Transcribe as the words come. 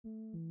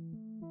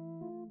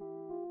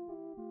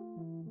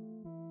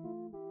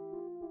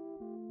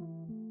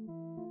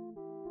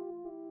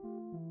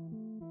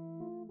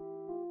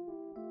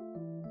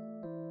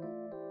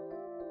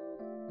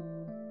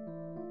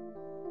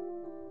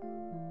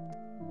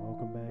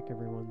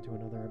everyone, to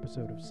another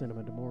episode of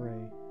Cinema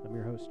d'Amore. I'm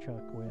your host,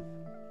 Chuck, with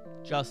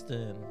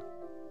Justin.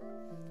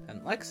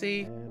 And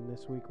Lexi. And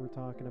this week we're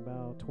talking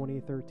about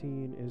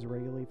 2013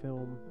 Israeli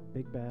film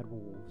Big Bad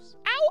Wolves.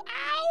 Ow,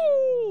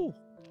 ow!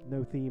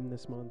 No theme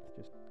this month,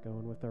 just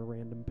going with our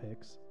random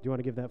picks. Do you want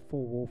to give that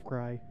full wolf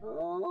cry?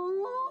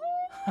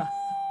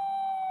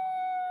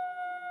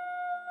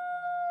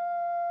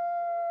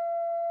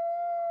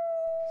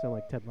 Sound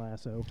like Ted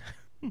Lasso.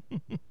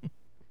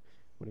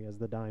 When he has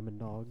the Diamond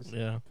Dogs.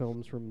 Yeah.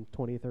 Films from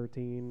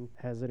 2013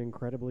 has an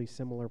incredibly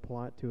similar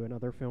plot to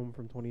another film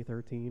from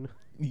 2013.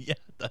 Yeah,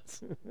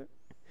 that's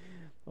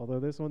Although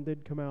this one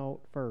did come out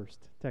first,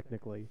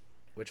 technically.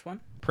 Which one?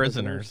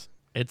 Prisoners.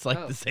 It's like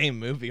Oh. the same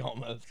movie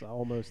almost. It's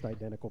almost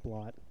identical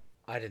plot.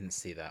 I didn't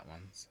see that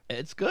one.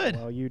 It's good.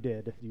 Well, you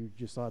did. You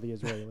just saw the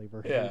Israeli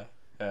version.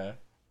 Yeah.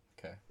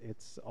 Okay.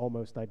 It's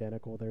almost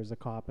identical. There's a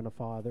cop and a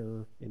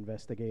father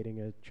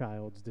investigating a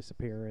child's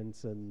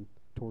disappearance and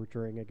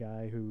torturing a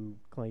guy who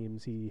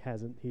claims he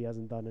hasn't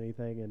done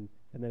anything, and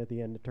then at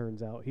the end it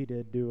turns out he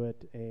did do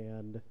it,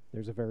 and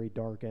there's a very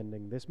dark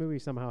ending. This movie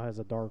somehow has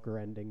a darker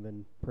ending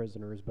than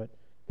Prisoners, but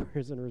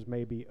Prisoners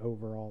may be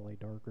overall a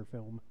darker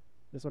film.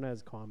 This one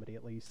has comedy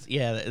at least.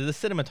 Yeah, the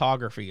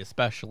cinematography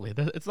especially.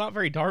 It's not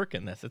very dark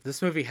in this.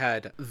 This movie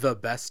had the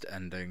best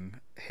ending,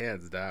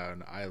 hands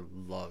down. I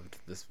loved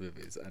this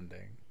movie's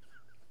ending.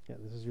 Yeah,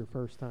 this is your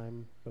first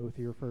time, both of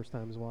your first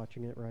times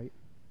watching it, right?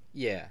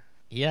 Yeah.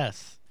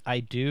 Yes. I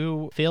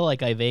do feel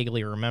like I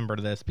vaguely remember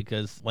this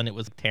because when it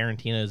was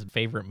Tarantino's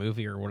favorite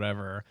movie or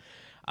whatever,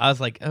 I was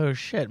like, oh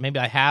shit, maybe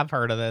I have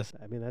heard of this.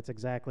 I mean, that's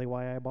exactly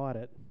why I bought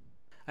it.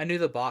 I knew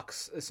the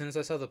box. As soon as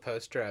I saw the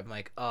poster, I'm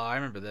like, oh, I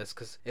remember this,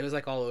 because it was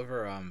like all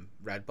over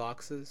red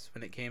boxes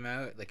when it came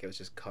out. Like, it was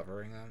just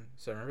covering them.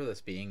 So I remember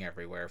this being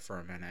everywhere for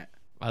a minute.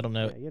 I don't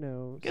know. Yeah, you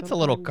know, It gets a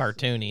little sometimes-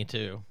 cartoony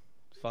too.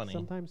 Funny.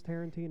 Sometimes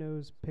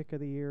Tarantino's pick of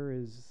the year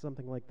is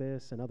something like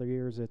this, and other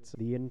years it's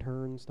The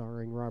Intern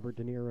starring Robert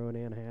De Niro and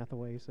Anne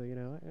Hathaway. So, you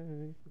know,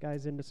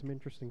 guy's into some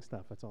interesting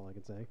stuff. That's all I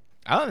can say.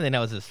 I don't think that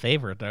was his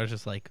favorite. That was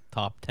just like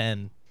top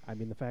 10. I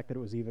mean, the fact that it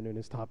was even in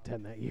his top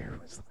 10 that year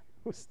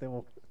was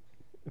still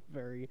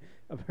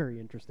a very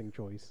interesting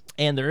choice.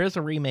 And there is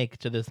a remake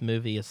to this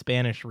movie, a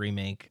Spanish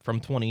remake from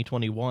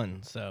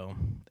 2021. So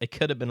it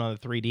could have been on the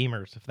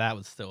 3Dmers if that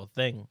was still a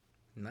thing.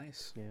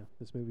 Nice. Yeah,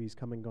 this movie's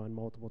come and gone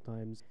multiple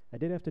times. I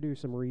did have to do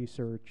some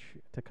research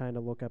to kind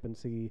of look up and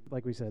see.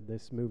 Like we said,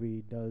 this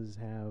movie does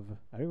have,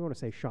 I don't want to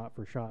say shot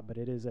for shot, but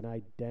it is an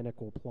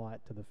identical plot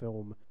to the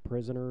film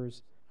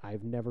Prisoners.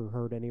 I've never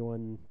heard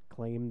anyone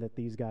claim that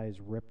these guys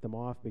ripped them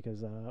off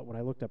because when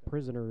I looked up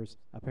Prisoners,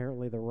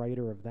 apparently the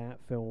writer of that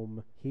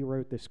film, he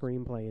wrote the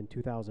screenplay in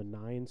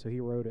 2009, so he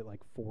wrote it like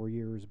 4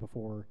 years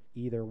before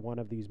either one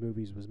of these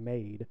movies was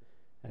made.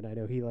 And I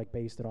know he like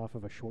based it off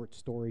of a short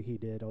story he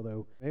did,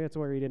 although maybe that's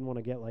where he didn't want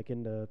to get like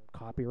into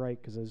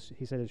copyright because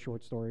he said his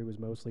short story was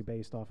mostly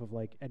based off of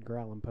like Edgar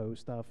Allan Poe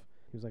stuff.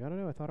 He was like, I don't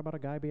know, I thought about a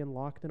guy being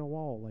locked in a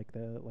wall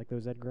like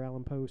those Edgar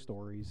Allan Poe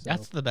stories. So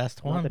That's the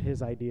best not one. that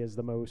his idea is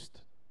the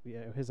most,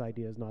 his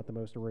idea is not the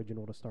most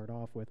original to start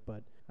off with,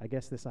 but I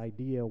guess this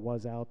idea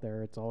was out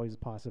there. It's always a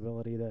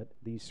possibility that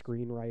these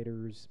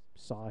screenwriters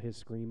saw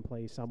his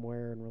screenplay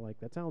somewhere and were like,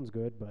 that sounds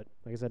good, but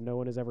like I said, no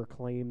one has ever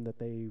claimed that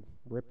they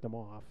ripped them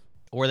off.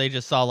 Or they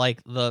just saw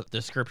like the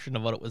description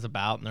of what it was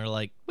about and they're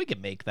like, we could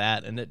make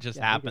that, and it just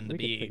happened to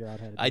be figure out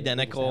how to do it.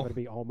 identical. It just happened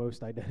to be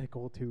almost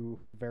identical to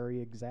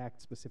very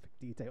exact specific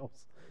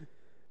details.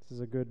 This is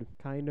a good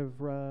kind of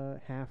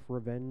half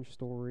revenge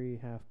story,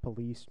 half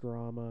police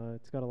drama.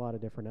 It's got a lot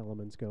of different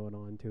elements going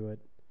on to it.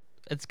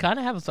 It's kind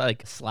of has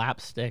like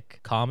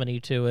slapstick comedy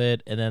to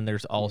it, and then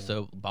there's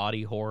also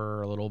body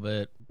horror a little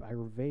bit. I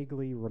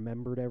vaguely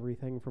remembered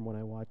everything from when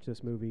I watched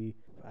this movie.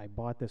 I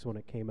bought this when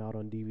it came out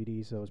on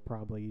DVD, so it was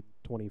probably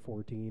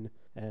 2014,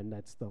 and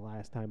that's the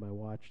last time I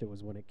watched it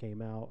was when it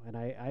came out. And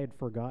I had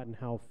forgotten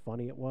how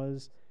funny it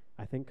was.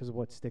 I think because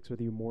what sticks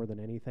with you more than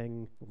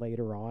anything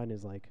later on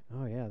is like,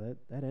 oh yeah,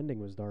 that ending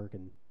was dark,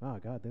 and oh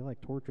god, they like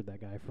tortured that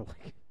guy for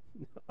like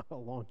a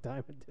long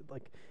time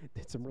and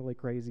did some really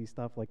crazy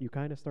stuff. Like you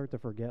kind of start to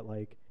forget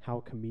like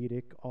how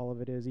comedic all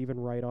of it is, even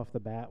right off the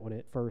bat when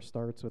it first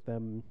starts with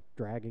them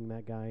dragging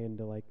that guy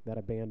into like that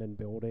abandoned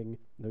building.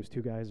 Those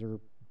two guys are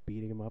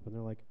beating him up and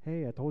they're like,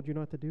 hey, I told you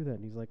not to do that.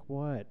 And he's like,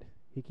 what?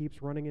 He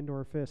keeps running into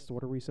our fists.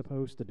 What are we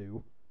supposed to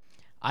do?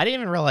 I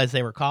didn't even realize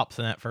they were cops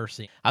in that first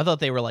scene. I thought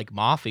they were like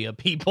mafia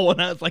people, and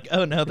I was like,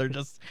 oh no, they're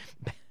just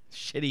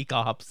shitty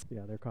cops.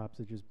 Yeah, they're cops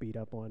that just beat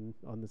up on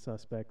the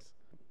suspects.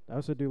 I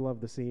also do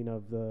love the scene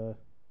of the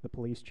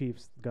police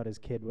chief's got his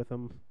kid with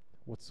him.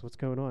 What's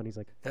going on? He's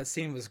like, That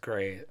scene was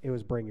great. it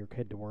was bring your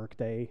kid to work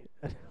day.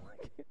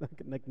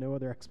 like no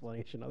other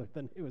explanation other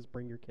than it was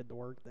bring your kid to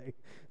work day.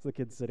 So the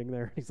kid's sitting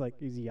there. He's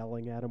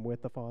yelling at him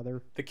with the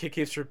father. The kid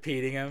keeps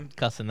repeating him.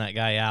 Cussing that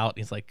guy out.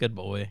 He's like, good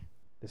boy.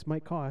 This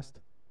might cost.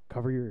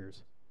 Cover your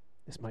ears.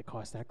 this might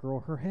cost that girl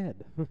her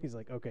head. He's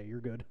like, okay, you're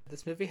good.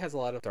 This movie has a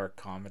lot of dark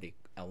comedy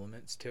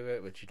elements to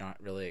it, which you're not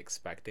really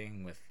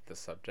expecting with the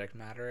subject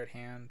matter at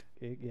hand.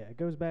 It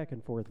goes back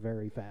and forth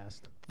very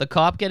fast. The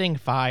cop getting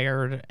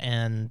fired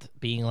and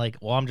being like,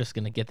 well, I'm just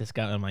going to get this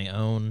guy on my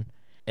own.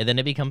 And then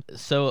it becomes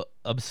so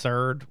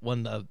absurd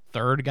when the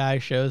third guy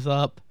shows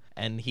up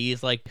and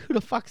he's like, who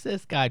the fuck's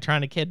this guy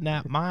trying to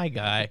kidnap my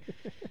guy?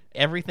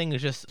 Everything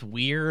is just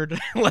weird.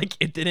 Like,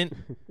 it didn't...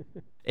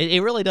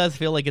 It really does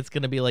feel like it's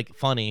going to be, like,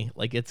 funny.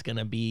 Like, it's going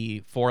to be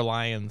Four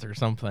Lions or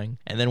something.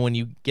 And then when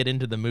you get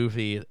into the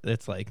movie,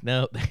 it's like,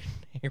 no,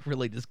 they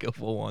really just go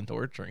full on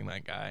torturing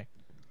that guy.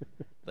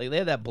 Like, they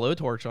had that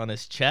blowtorch on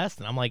his chest,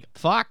 and I'm like,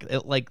 fuck,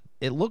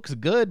 it looks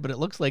good, but it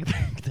looks like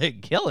they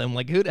kill him.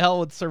 Like, who the hell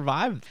would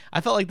survive?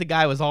 I felt like the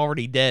guy was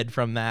already dead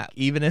from that,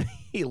 even if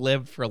he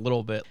lived for a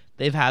little bit.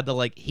 They've had to,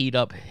 like, heat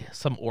up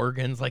some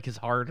organs, like his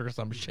heart or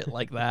some shit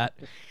like that.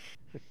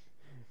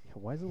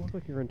 Why does it look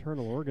like your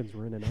internal organs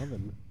were in an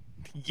oven?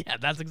 Yeah,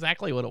 that's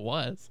exactly what it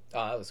was.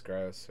 Oh, that was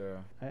gross,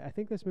 yeah. I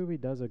think this movie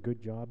does a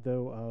good job,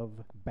 though, of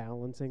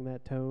balancing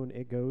that tone.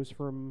 It goes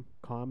from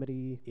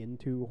comedy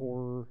into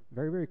horror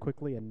very, very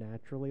quickly and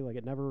naturally. Like,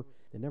 it never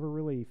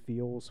really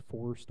feels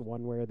forced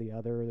one way or the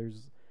other.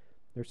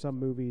 There's some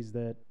movies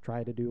that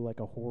try to do, like,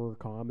 a horror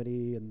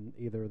comedy, and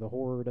either the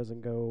horror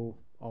doesn't go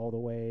all the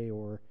way,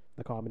 or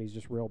the comedy's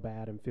just real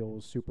bad and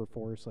feels super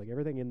forced. Like,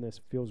 everything in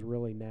this feels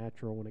really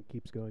natural when it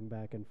keeps going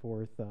back and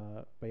forth.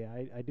 But yeah,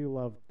 I do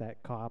love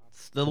that cop.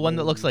 It's the one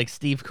that looks like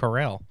Steve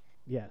Carell.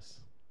 Yes.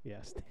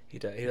 He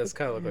does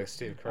kind of look like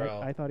Steve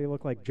Carell. I thought he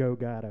looked like Joe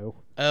Gatto.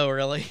 Oh,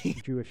 really?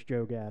 Jewish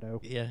Joe Gatto.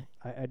 Yeah.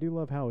 I do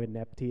love how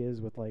inept he is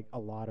with, like, a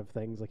lot of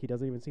things. Like, he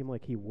doesn't even seem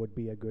like he would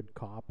be a good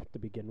cop to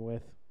begin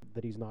with,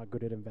 that he's not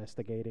good at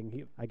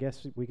investigating. I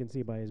guess we can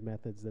see by his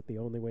methods that the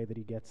only way that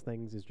he gets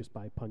things is just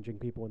by punching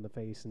people in the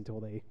face until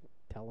they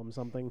tell him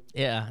something.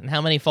 Yeah, and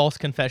how many false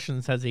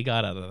confessions has he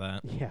got out of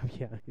that? Yeah,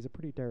 he's a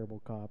pretty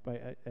terrible cop.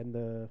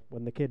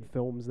 When the kid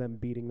films them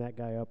beating that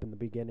guy up in the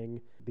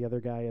beginning, the other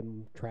guy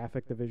in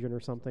traffic division or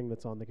something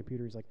that's on the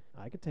computer, he's like,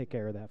 I could take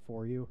care of that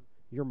for you.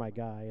 You're my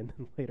guy. And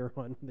then later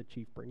on, the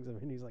chief brings him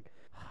in, he's like,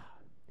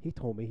 he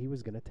told me he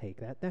was going to take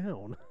that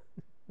down.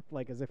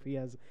 Like, as if he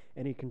has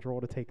any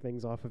control to take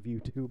things off of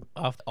YouTube.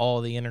 Off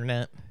all the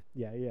internet.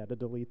 Yeah, to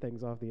delete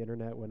things off the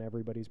internet when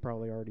everybody's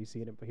probably already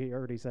seen it. But he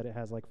already said it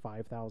has like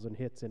 5,000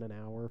 hits in an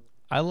hour.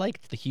 I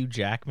liked the Hugh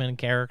Jackman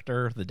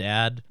character, the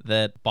dad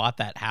that bought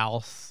that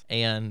house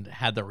and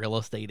had the real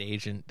estate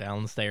agent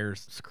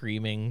downstairs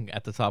screaming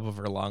at the top of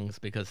her lungs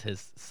because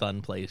his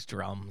son plays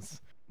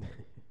drums.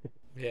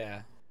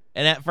 Yeah.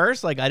 And at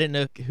first, like, I didn't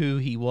know who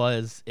he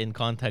was in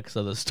context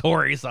of the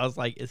story, so I was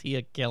like, is he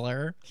a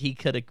killer? He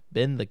could have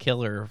been the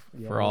killer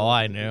for all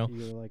I knew.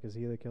 You were like, is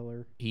he the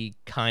killer? He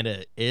kind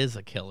of is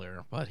a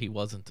killer, but he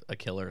wasn't a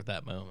killer at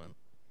that moment.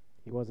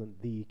 He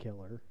wasn't the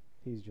killer.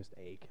 He's just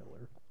a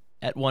killer.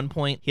 At one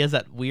point, he has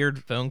that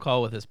weird phone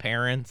call with his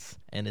parents,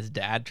 and his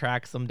dad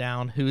tracks them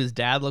down, who his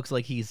dad looks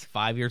like he's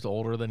 5 years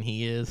older than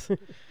he is.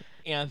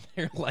 And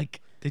they're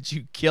like, did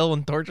you kill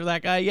and torture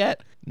that guy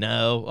yet?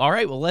 No. All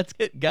right, well, let's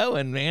get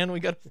going, man.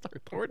 We got to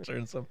start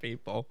torturing some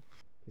people.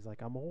 He's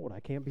like, I'm old. I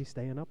can't be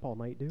staying up all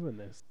night doing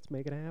this. Let's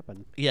make it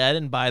happen. Yeah, I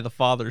didn't buy the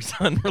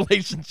father-son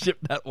relationship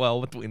that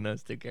well between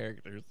those two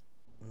characters.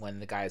 When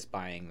the guy's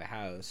buying the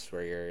house,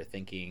 where you're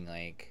thinking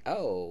like,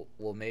 oh,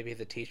 well, maybe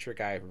the teacher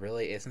guy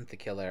really isn't the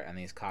killer and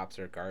these cops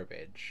are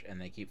garbage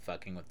and they keep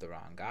fucking with the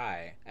wrong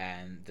guy,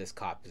 and this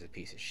cop is a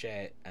piece of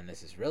shit and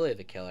this is really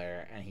the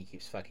killer and he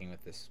keeps fucking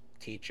with this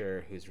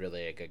teacher who's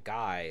really a good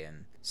guy.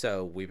 And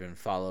so we've been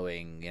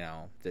following,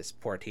 this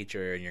poor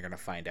teacher, and you're gonna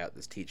find out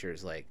this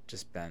teacher's like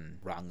just been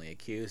wrongly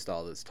accused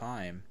all this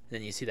time.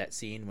 Then you see that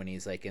scene when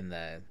he's like in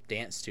the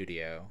dance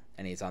studio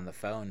and he's on the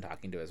phone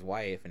talking to his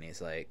wife, and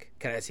he's like,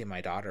 can I see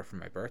my daughter for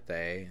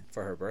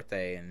her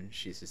birthday? And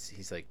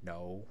he's like,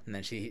 no. And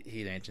then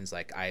he mentions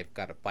like, I've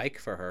got a bike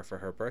for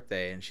her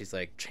birthday, and she's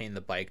like, chain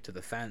the bike to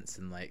the fence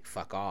and like,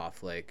 fuck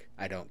off, like,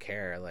 I don't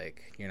care,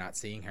 like, you're not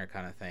seeing her,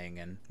 kind of thing.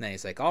 And then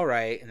he's like, all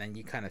right. And then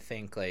you kind of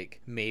think like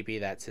maybe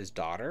that's his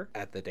daughter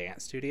at the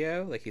dance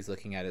studio, like he's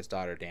looking at his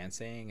daughter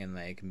dancing, and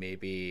like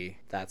maybe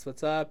that's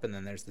what's up. And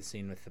then there's the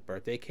scene with the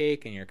birthday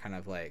cake, and you're kind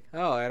of like,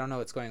 oh, I don't know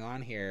what's going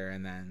on here.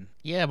 And then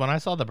yeah, when I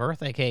saw the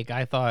birthday cake,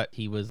 I thought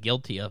he was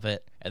guilty of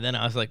it, and then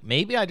I was like,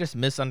 maybe I just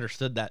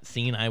misunderstood that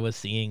scene I was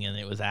seeing, and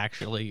it was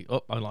actually,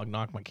 oh, I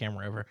knocked my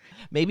camera over.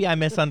 Maybe I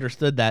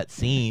misunderstood that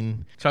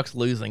scene. Chuck's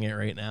losing it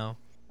right now.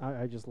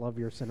 I just love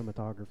your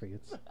cinematography.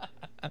 It's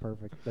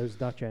perfect. Those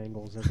Dutch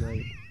angles are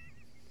great.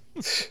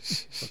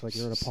 Looks like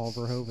you're in a Paul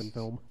Verhoeven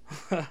film.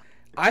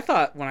 I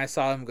thought when I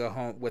saw him go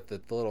home with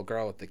the little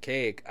girl with the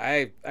cake,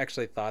 I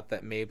actually thought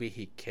that maybe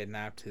he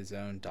kidnapped his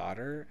own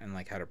daughter and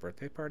like had a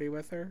birthday party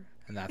with her,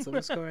 and that's what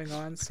was going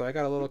on. So I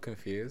got a little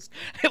confused.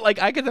 Like,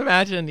 I could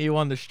imagine you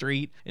on the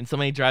street and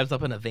somebody drives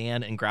up in a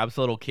van and grabs a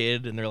little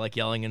kid, and they're like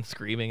yelling and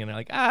screaming, and they're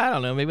like, I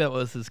don't know, maybe that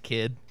was his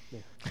kid. Yeah.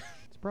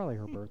 It's probably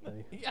her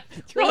birthday. Yeah,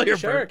 it's Well, really he her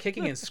showed her birthday.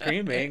 kicking and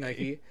screaming. Like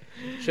he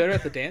showed her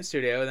at the dance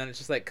studio, and then it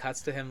just like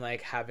cuts to him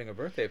like having a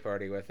birthday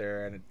party with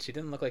her, and she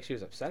didn't look like she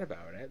was upset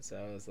about it. So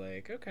I was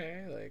like,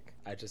 okay, like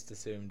I just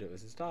assumed it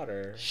was his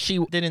daughter. She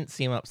didn't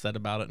seem upset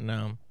about it,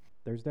 no.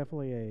 There's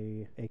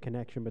definitely a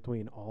connection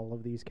between all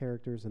of these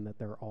characters in that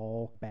they're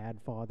all bad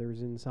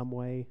fathers in some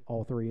way.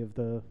 All three of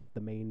the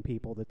main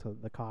people,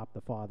 the cop, the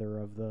father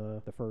of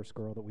the first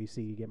girl that we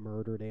see get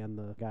murdered, and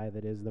the guy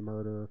that is the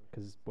murderer,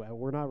 because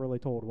we're not really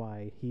told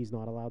why he's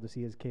not allowed to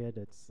see his kid.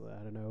 It's,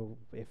 I don't know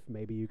if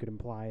maybe you could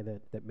imply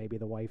that maybe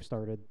the wife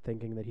started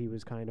thinking that he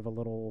was kind of a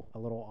little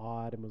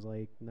odd and was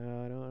like,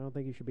 no, I don't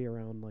think he should be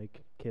around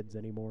like kids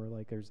anymore.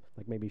 Like there's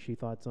like maybe she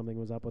thought something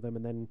was up with him,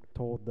 and then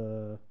told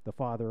the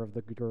father of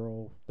the girl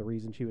the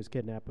reason she was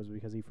kidnapped was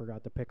because he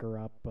forgot to pick her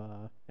up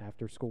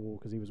after school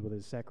because he was with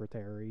his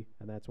secretary,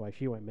 and that's why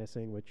she went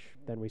missing. Which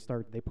then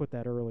they put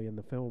that early in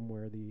the film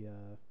where the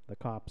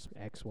cop's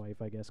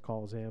ex-wife, I guess,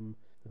 calls him.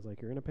 It's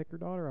like, you're gonna pick your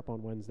daughter up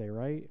on Wednesday,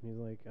 right? And he's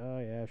like, oh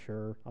yeah,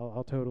 sure,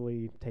 I'll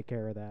totally take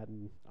care of that.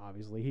 And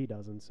obviously he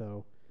doesn't.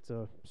 So it's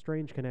a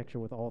strange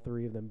connection with all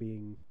three of them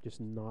being just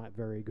not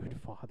very good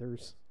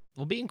fathers.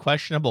 Well, being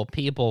questionable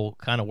people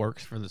kind of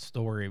works for the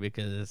story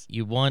because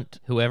you want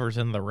whoever's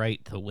in the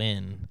right to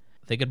win.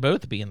 They could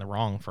both be in the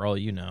wrong for all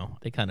you know.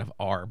 They kind of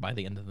are by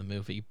the end of the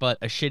movie. But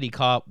a shitty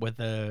cop with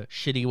a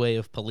shitty way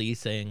of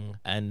policing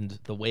and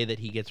the way that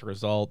he gets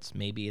results,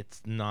 maybe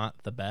it's not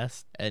the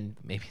best. And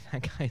maybe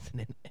that guy's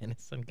an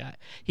innocent guy.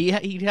 He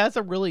has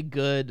a really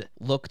good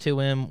look to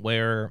him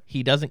where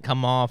he doesn't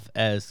come off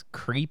as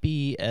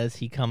creepy as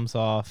he comes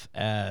off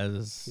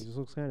as... He just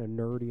looks kind of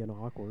nerdy and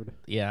awkward.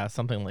 Yeah,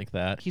 something like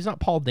that. He's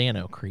not Paul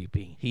Dano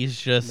creepy. He's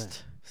just...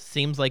 Nah.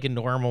 Seems like a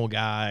normal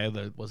guy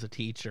that was a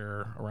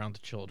teacher around the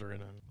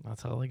children, and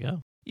that's how they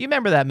go. You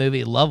remember that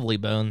movie Lovely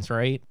Bones,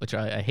 right? Which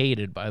I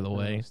hated, by the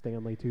way.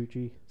 Stanley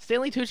Tucci.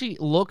 Stanley Tucci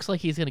looks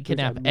like he's going to Which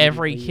kidnap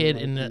every immediately, kid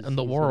like, in he's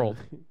the world.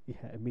 Yeah,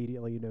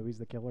 immediately you know he's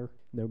the killer.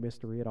 No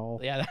mystery at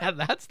all. Yeah,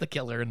 that's the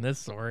killer in this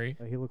story.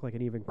 He looked like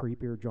an even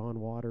creepier John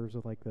Waters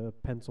with like the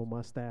pencil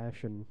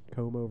mustache and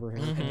comb over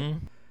haircut.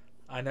 Mm-hmm.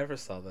 I never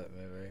saw that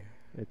movie,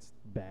 It's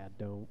bad,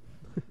 don't.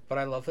 but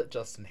I love that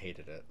Justin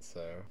hated it,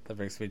 so that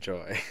brings me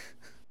joy.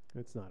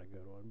 It's not a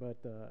good one, but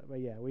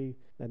yeah,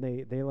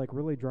 they like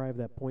really drive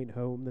that point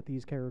home that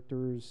these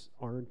characters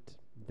aren't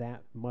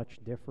that much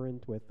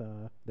different. With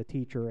the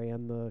teacher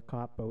and the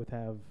cop both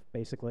have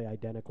basically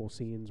identical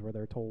scenes where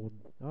they're told,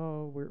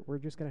 "Oh, we're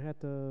just gonna have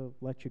to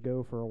let you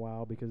go for a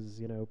while because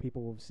you know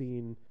people have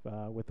seen."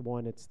 With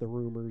one, it's the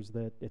rumors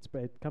that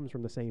it comes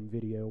from the same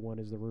video. One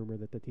is the rumor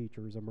that the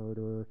teacher is a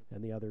murderer,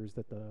 and the other is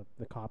that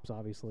the cops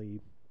obviously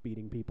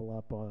beating people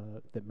up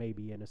that may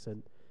be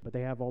innocent. But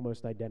they have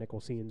almost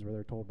identical scenes where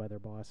they're told by their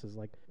bosses,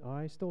 like, "Oh,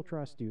 I still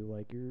trust you.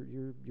 Like,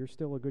 you're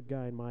still a good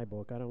guy in my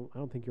book. I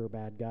don't think you're a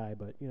bad guy,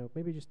 but you know,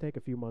 maybe just take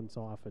a few months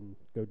off and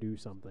go do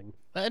something."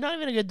 Not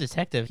even a good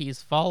detective.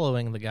 He's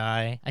following the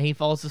guy, and he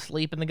falls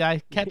asleep, and the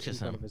guy catches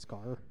in front him. of his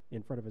car,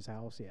 in front of his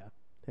house. Yeah.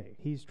 Hey,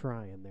 he's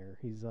trying there.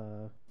 He's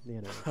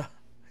you know.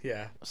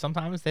 Yeah.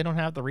 Sometimes they don't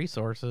have the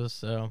resources,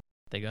 so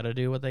they got to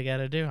do what they got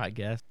to do, I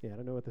guess. Yeah, I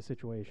don't know what the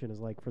situation is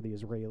like for the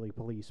Israeli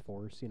police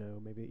force. You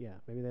know, maybe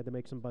they had to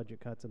make some budget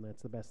cuts, and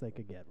that's the best they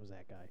could get was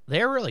that guy.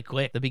 They're really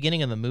quick. The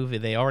beginning of the movie,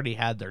 they already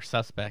had their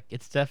suspect.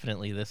 It's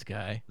definitely this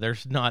guy.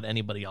 There's not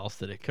anybody else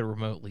that it could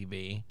remotely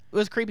be. It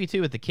was creepy,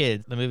 too, with the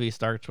kids. The movie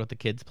starts with the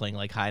kids playing,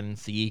 like, hide and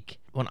seek.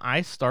 When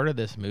I started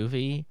this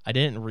movie, I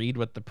didn't read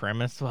what the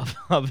premise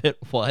of it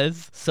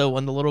was. So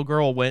when the little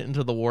girl went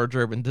into the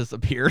wardrobe and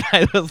disappeared,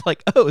 I was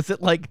like, oh, is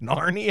it like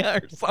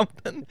Narnia or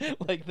something?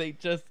 Like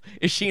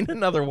is she in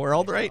another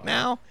world right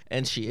now?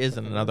 And she is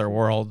in another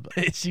world,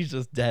 but she's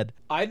just dead.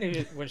 I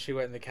knew when she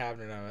went in the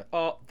cabinet, I went,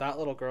 oh, that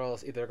little girl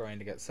is either going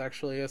to get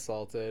sexually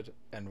assaulted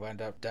and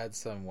wind up dead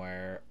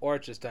somewhere, or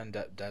just end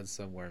up dead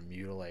somewhere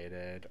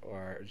mutilated,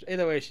 or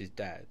either way, she's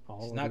dead.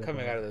 She's not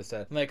coming out of this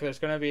dead. Like, there's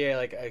going to be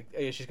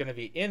she's going to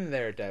be in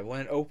there dead.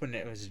 When it opened,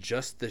 it was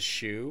just the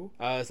shoe.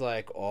 I was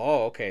like,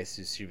 oh, okay,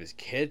 so she was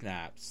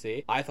kidnapped.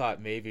 See? I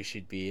thought maybe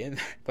she'd be in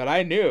there, but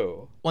I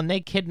knew. When they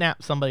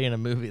kidnap somebody in a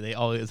movie, they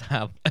always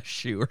have a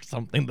shoe or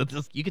something that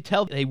just, you could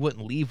tell they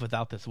wouldn't leave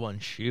without this one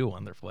shoe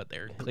on their foot.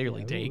 They're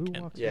clearly taken.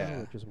 Who walks around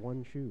with just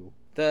one shoe?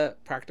 The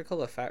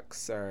practical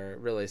effects are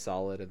really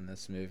solid in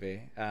this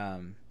movie.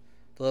 The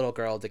little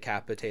girl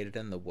decapitated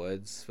in the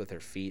woods with her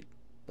feet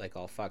like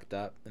all fucked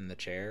up in the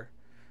chair.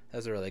 That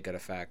was a really good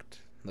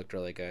effect. Looked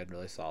really good,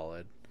 really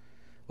solid.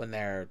 When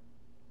they're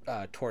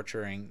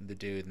torturing the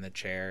dude in the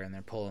chair and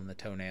they're pulling the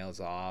toenails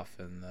off,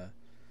 and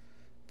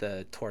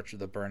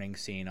the burning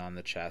scene on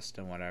the chest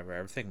and whatever,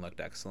 everything looked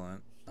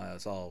excellent. It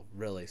was all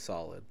really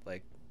solid,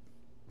 like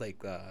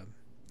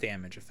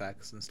damage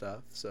effects and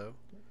stuff. So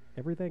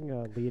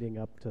everything leading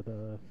up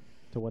to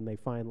when they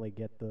finally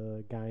get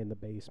the guy in the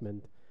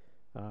basement,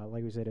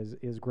 like we said,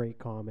 is great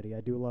comedy.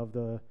 I do love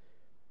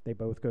they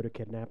both go to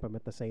kidnap him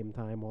at the same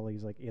time while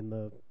he's like in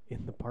the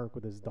park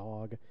with his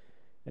dog,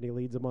 and he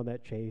leads him on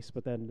that chase.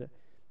 But then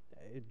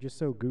it's just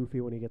so goofy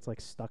when he gets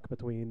like stuck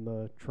between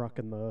the truck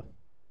and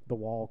the the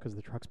wall because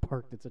the truck's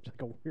parked at such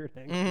like a weird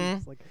angle.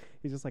 Mhm.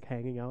 He's just like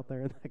hanging out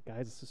there, and that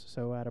guy's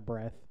so out of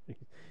breath. He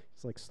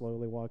just like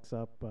slowly walks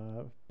up.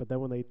 But then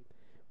when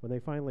they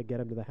finally get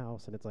him to the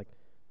house, and it's like,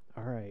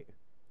 all right,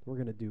 we're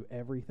gonna do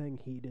everything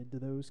he did to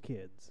those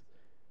kids,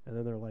 and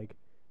then they're like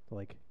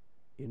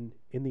in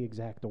the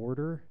exact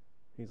order.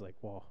 He's like,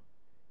 well,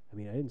 I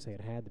mean, I didn't say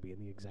it had to be in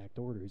the exact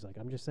order. He's like,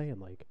 I'm just saying,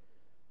 like,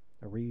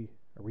 are we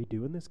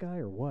doing this guy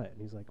or what?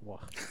 And he's like, well,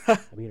 I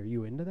mean, are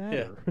you into that? Yeah.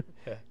 Or?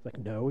 Yeah. He's like,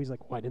 no. He's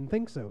like, well, I didn't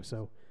think so.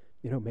 So,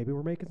 maybe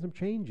we're making some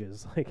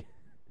changes. Like,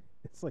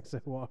 it's like so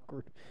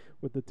awkward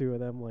with the two of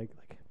them. Like,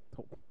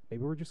 oh,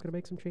 maybe we're just gonna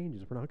make some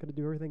changes. We're not gonna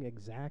do everything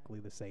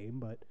exactly the same,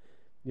 but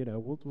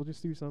we'll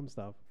just do some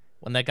stuff.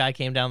 When that guy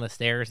came down the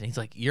stairs and he's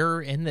like,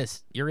 you're in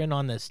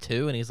on this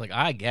too? And he's like,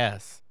 I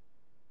guess.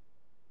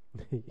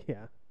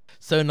 Yeah.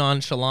 So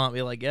nonchalant,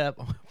 be like, yep,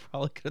 I'm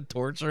probably gonna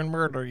torture and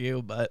murder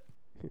you, but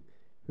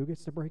Who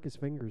gets to break his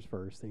fingers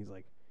first? And he's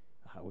like,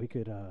 we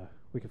could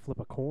flip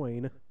a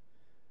coin.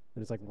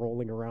 And it's like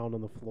rolling around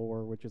on the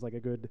floor, which is like a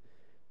good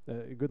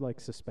like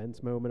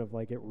suspense moment of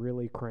like it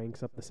really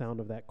cranks up the sound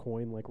of that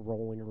coin like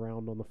rolling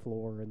around on the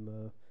floor, and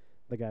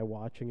the guy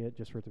watching it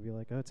just for it to be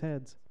like, oh, it's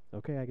heads.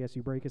 Okay, I guess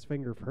you break his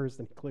finger first,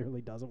 and he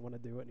clearly doesn't want to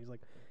do it. And he's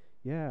like,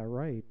 yeah,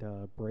 right,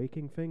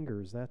 breaking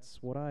fingers. That's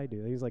what I do.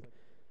 And he's like,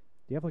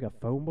 do you have like a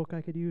phone book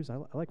I could use? I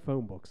like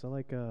phone books. I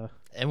like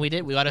and we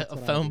got a that's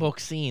what I phone do. book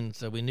scene,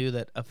 so we knew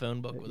that a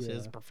phone book was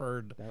his Yeah.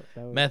 preferred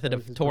that method that of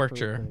was his preferred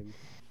torture. thing.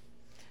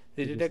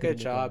 They He did just a good didn't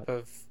job look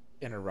of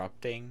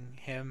interrupting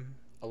him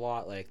a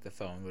lot, like the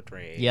phone would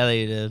ring. Yeah,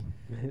 they did.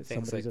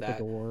 Somebody's like at that.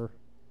 the door.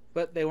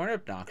 But they weren't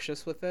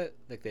obnoxious with it.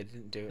 Like, they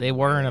didn't do it. They in a way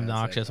weren't that I was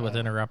obnoxious like, with "Oh."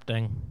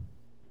 interrupting.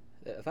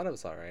 I thought it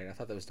was alright. I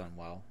thought that was done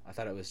well. I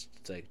thought it was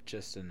like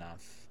just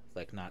enough.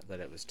 Like, not that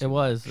it was too It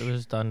was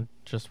much. done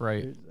just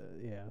right.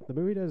 Yeah, the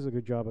movie does a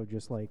good job of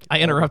just like I all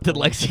the interrupted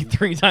points Lexi and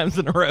 3 times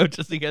in a row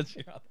just to get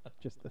you out.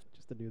 just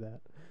to do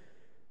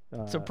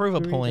that. To prove a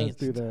the movie point.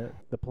 does do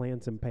the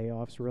plans and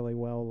payoffs really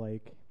well,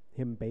 like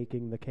him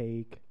baking the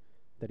cake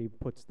that he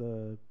puts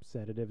the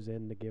sedatives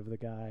in to give the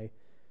guy.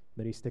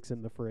 Then he sticks it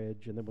in the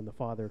fridge, and then when the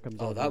father comes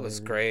Oh, over that was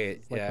there, great.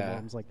 it's like the Yeah.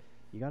 mom's like,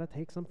 you got to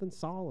take something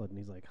solid, and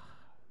he's like,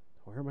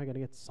 where am I gonna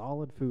get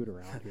solid food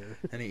around here?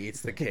 And he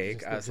eats the cake.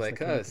 Just I was just like,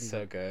 the oh, cake, it's and he's so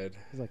like- good.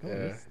 He's like, oh,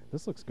 Yeah.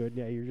 this looks good.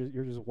 Yeah,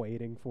 you're just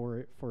waiting for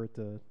it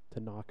to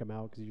knock him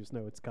out because you just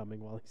know it's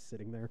coming while he's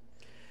sitting there.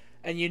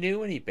 And you knew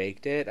when he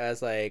baked it, I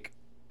was like,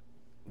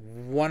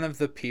 one of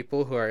the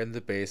people who are in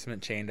the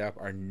basement chained up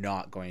are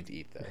not going to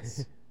eat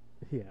this.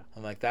 Yeah,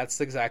 I'm like, that's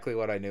exactly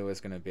what I knew it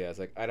was going to be. I was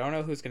like, I don't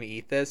know who's going to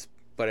eat this,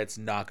 but it's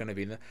not going to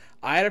be.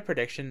 I had a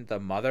prediction the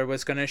mother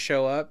was going to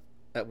show up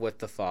with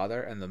the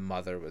father, and the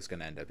mother was going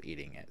to end up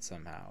eating it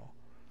somehow.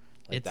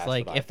 It's that's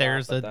like what I if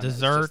there's thought, a but then it's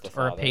just dessert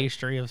the or a father.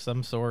 pastry of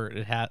some sort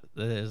that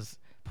is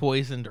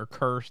poisoned or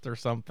cursed or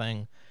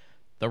something,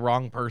 the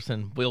wrong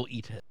person will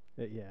eat it.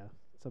 yeah.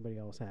 Somebody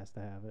else has to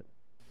have it.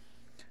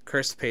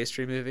 Cursed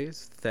pastry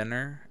movies,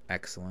 Thinner,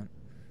 excellent.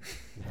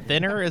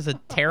 Thinner is a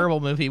terrible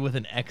movie with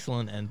an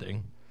excellent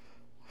ending.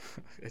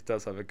 It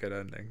does have a good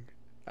ending.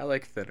 I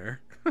like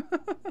Thinner.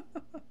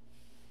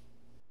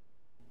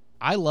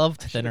 I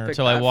loved Should've Thinner picked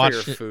until I that for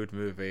watched your it. food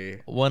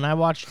movie. When I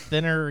watched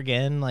Thinner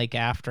again, like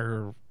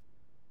after,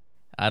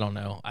 I don't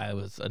know, I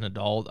was an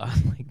adult. I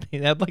was like, they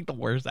had like the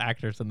worst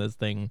actors in this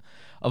thing.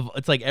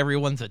 It's like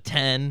everyone's a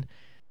 10.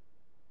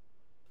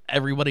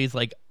 Everybody's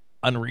like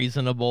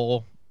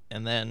unreasonable,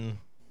 and then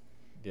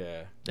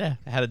Yeah. it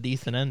had a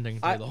decent ending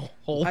to the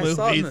whole I movie.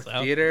 saw it in the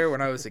so. theater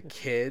when I was a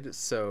kid,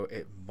 so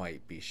it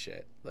might be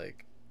shit.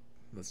 Like,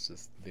 let's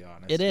just be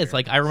honest. It is here.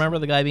 like I remember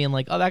the guy being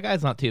like, "Oh, that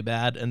guy's not too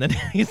bad," and then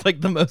he's like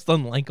the most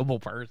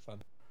unlikable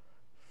person.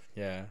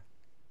 Yeah.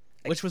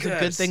 Which was a good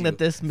Curse thing you, that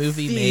this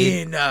movie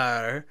made.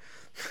 Thinner.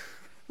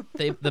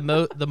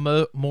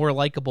 The more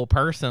likable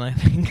person, I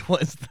think,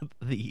 was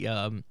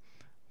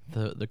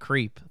the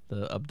creep,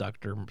 the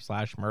abductor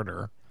 /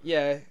 murderer.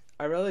 Yeah,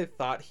 I really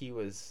thought he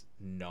was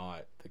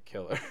not the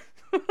killer.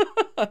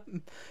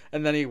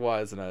 And then he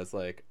was, and I was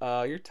like,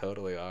 oh, you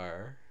totally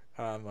are.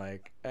 And I'm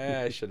like,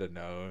 I should have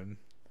known.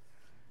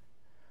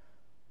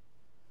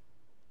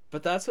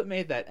 But that's what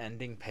made that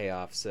ending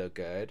payoff so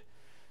good,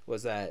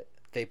 was that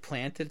they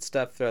planted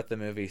stuff throughout the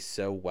movie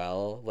so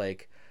well,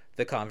 like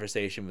the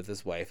conversation with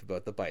his wife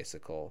about the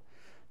bicycle,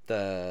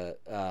 the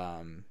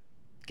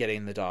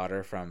getting the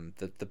daughter from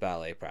the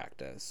ballet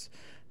practice,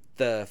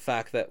 the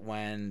fact that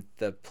when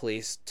the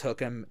police took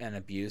him and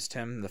abused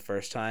him the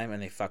first time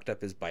and they fucked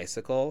up his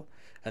bicycle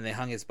and they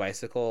hung his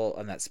bicycle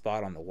on that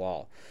spot on the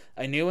wall.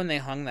 I knew when they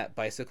hung that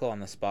bicycle on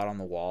the spot on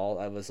the wall,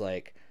 I was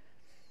like,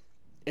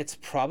 it's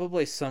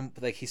probably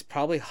he's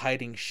probably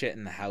hiding shit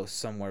in the house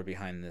somewhere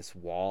behind this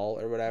wall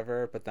or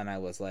whatever. But then I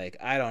was like,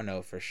 I don't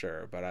know for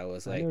sure, but I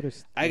was like,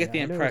 I get the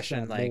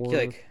impression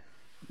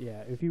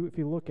yeah, if you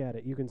look at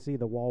it, you can see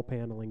the wall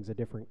paneling's a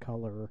different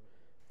color,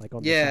 like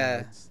on the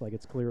Yeah. sides. Like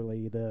it's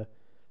clearly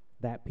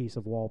that piece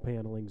of wall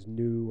paneling's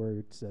new, or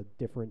it's a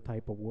different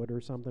type of wood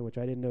or something, which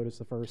I didn't notice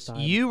the first time.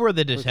 You were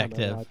the First time I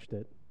detective. watched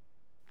it.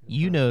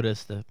 You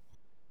noticed it.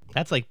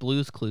 That's like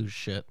Blue's Clues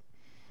shit.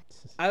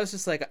 I was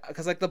just like,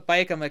 because like the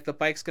bike, I'm like, the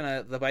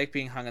bike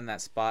being hung in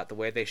that spot, the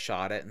way they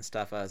shot it and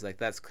stuff, I was like,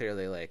 that's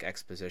clearly like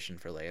exposition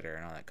for later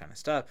and all that kind of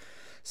stuff.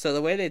 So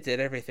the way they did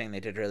everything, they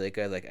did really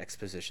good, like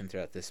exposition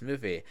throughout this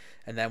movie.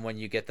 And then when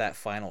you get that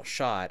final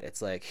shot,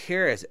 it's like,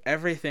 here is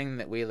everything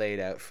that we laid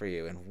out for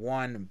you in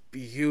one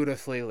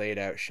beautifully laid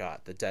out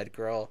shot. The dead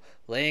girl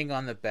laying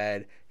on the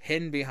bed,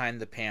 hidden behind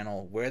the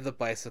panel where the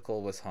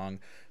bicycle was hung,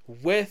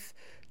 with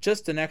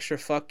just an extra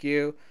fuck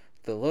you,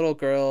 the little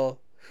girl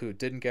who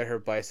didn't get her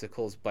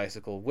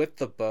bicycle with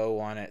the bow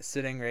on it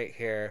sitting right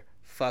here,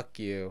 fuck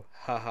you,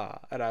 haha.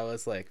 And I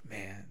was like,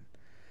 man,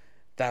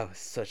 that was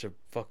such a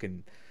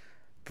fucking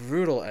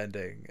brutal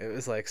ending. It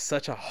was like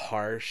such a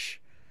harsh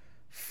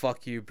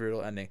fuck you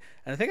brutal ending.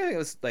 And I think it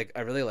was like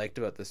I really liked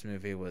about this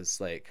movie was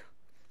like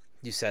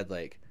you said,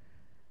 like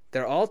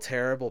they're all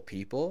terrible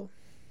people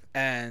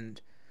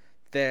and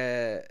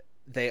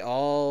they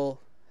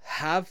all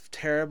have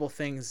terrible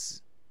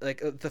things.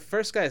 Like the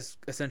first guy is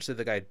essentially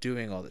the guy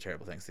doing all the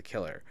terrible things, the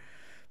killer,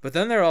 but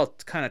then they're all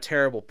kind of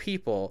terrible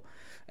people.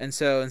 And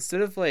so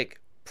instead of like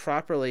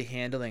properly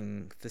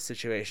handling the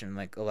situation,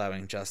 like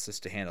allowing justice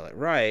to handle it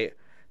right,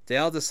 they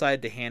all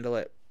decide to handle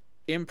it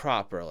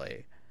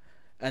improperly.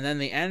 And then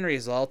the end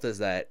result is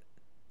that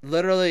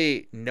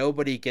literally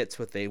nobody gets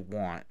what they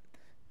want,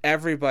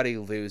 everybody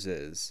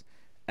loses,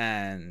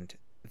 and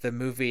the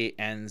movie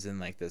ends in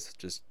like this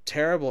just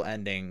terrible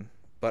ending,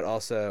 but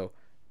also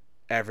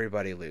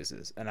everybody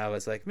loses. And I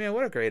was like, man,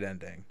 what a great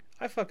ending.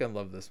 I fucking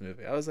love this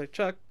movie. I was like,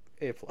 Chuck,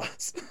 A+.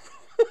 Because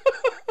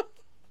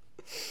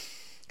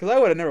I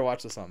would have never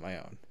watched this on my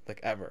own,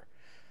 like ever.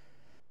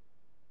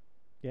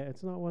 Yeah,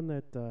 it's not one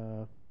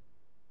that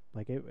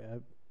like it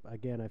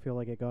again, I feel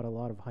like it got a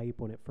lot of hype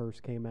when it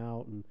first came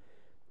out, and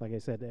like I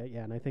said,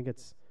 yeah, and I think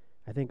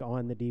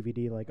on the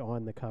DVD, like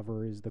on the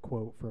cover is the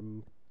quote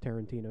from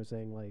Tarantino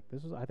saying like,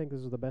 I think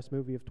this is the best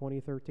movie of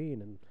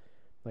 2013. And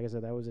like I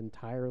said, that was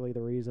entirely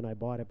the reason I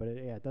bought it. But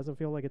it doesn't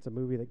feel like it's a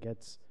movie that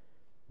gets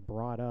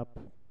brought up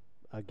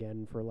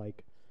again for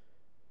like,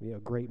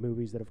 great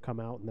movies that have come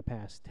out in the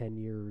past 10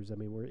 years. I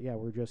mean,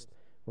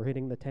 we're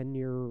hitting the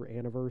 10-year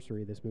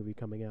anniversary of this movie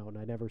coming out, and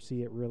I never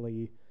see it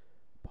really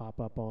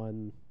pop up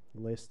on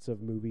lists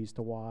of movies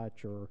to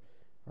watch or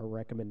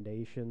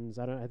recommendations.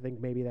 I think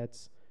maybe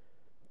that's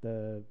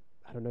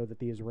I don't know that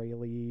the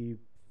Israeli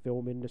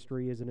film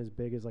industry isn't as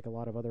big as like a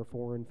lot of other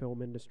foreign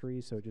film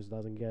industries, so it just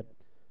doesn't get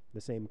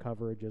the same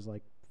coverage as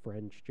like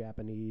French,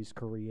 Japanese,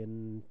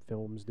 Korean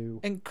films do.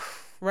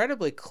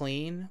 Incredibly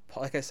clean,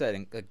 like I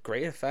said,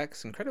 great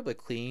effects, incredibly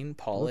clean,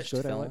 polished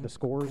good. film. Like the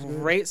score's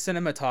great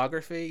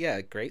cinematography,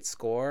 yeah, great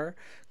score,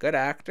 good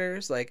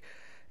actors. Like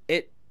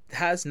it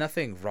has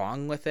nothing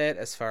wrong with it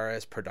as far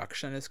as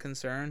production is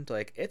concerned.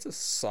 Like it's a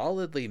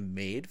solidly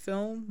made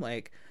film.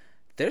 Like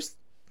there's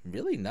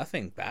really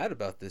nothing bad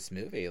about this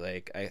movie.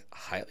 Like I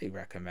highly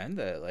recommend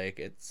it. Like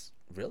it's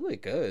really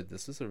good.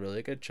 This is a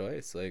really good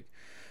choice. Like,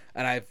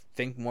 and I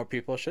think more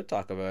people should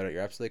talk about it.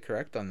 You're absolutely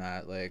correct on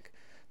that. Like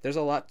there's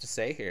a lot to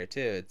say here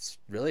too. It's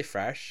really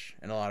fresh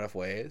in a lot of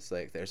ways.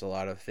 Like there's a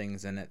lot of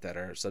things in it that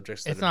are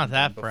subjects that it's have not been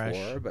that done fresh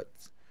before, but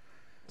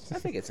I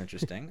think it's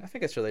interesting. I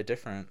think it's really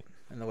different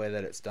in the way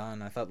that it's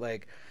done. I thought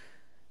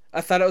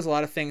it was a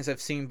lot of things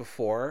I've seen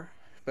before,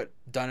 but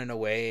done in a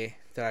way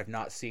that I've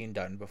not seen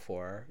done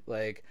before.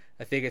 Like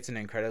I think it's an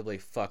incredibly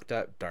fucked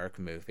up dark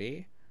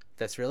movie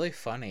that's really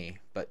funny,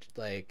 but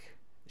like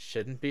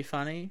shouldn't be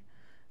funny.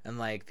 And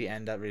like the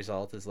end up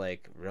result is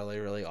like really,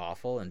 really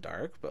awful and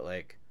dark, but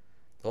like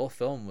the whole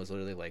film was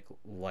literally like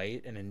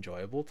light and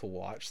enjoyable to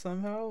watch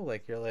somehow.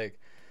 Like you're like,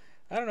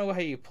 I don't know how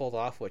you pulled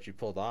off what you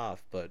pulled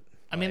off, but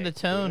I mean the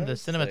tone, the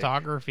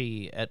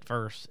cinematography at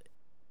first,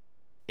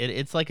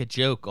 it's like a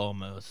joke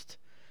almost.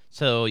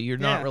 So you're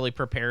not really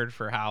prepared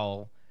for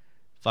how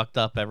fucked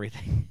up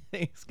everything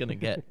is gonna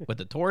get with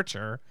the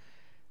torture.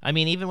 I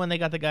mean, even when they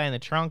got the guy in the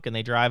trunk and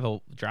they drive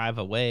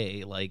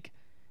away, like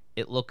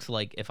it looks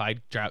like if I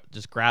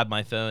just grabbed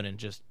my phone and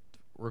just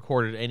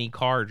recorded any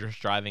car just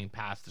driving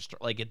past the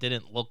like it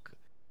didn't look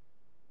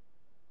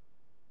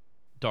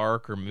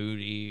dark or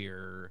moody,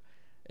 or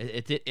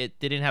it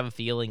didn't have a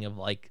feeling of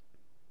like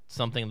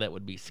something that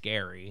would be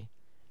scary.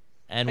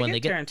 And when they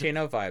get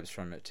Tarantino vibes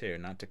from it too,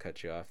 not to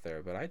cut you off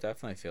there, but I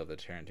definitely feel the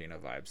Tarantino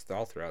vibes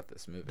all throughout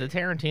this movie. The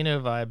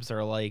Tarantino vibes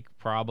are like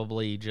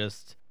probably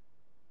just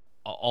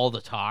all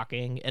the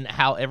talking and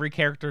how every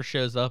character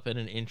shows up in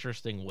an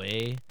interesting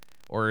way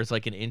or is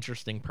like an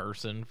interesting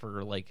person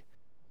for like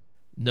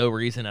no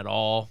reason at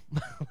all.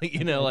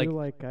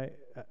 I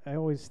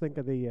always think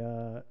of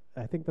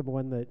I think the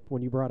one that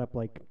when you brought up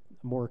like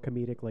more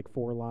comedic, like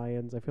Four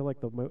Lions, I feel like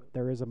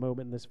there is a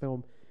moment in this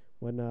film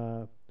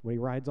when he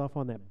rides off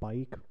on that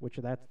bike, which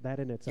that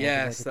in itself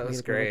is like that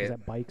was great.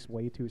 That bike's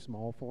way too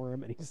small for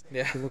him, and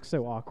he looks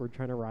so awkward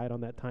trying to ride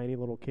on that tiny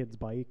little kid's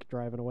bike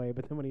driving away.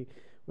 But then when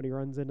he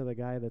runs into the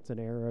guy that's an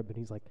Arab and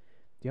he's like, "Do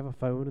you have a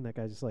phone?" and that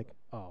guy's just like,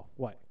 "Oh,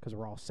 what? Because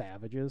we're all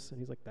savages." And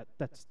he's like,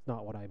 "That's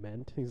not what I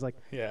meant." And he's like,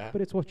 "Yeah,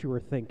 but it's what you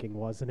were thinking,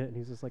 wasn't it?" And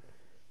he's just like,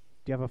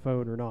 "Do you have a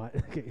phone or not?"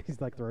 He's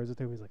like throws it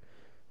to him. He's like,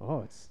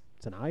 "Oh,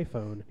 it's an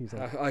iPhone. He's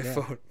like, yeah,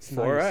 iPhone it's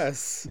 4S.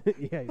 nice.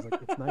 Yeah, he's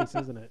like, it's nice,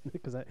 isn't it?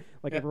 Because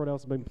everyone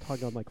else has been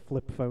talking on like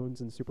flip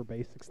phones and super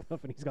basic stuff,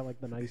 and he's got like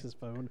the nicest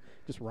phone.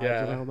 Just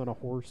rides around on a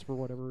horse for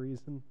whatever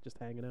reason, just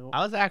hanging out.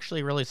 I was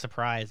actually really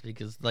surprised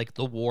because like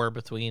the war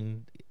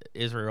between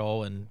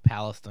Israel and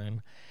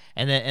Palestine,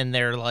 and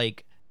they're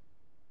like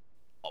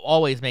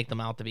always make them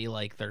out to be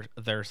like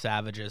they're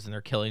savages and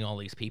they're killing all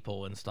these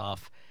people and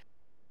stuff.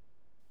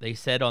 They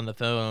said on the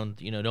phone,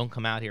 don't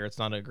come out here. It's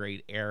not a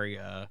great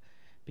area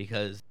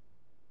because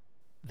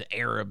the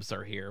Arabs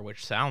are here,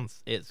 which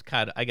sounds, it's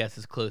kind of, I guess,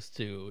 as close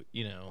to,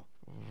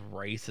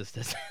 racist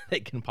as they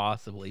can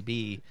possibly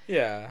be.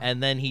 Yeah.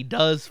 And then he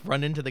does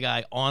run into the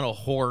guy on a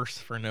horse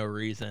for no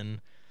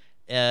reason.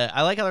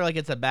 I like how they're like,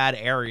 it's a bad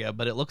area,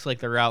 but it looks like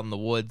they're out in the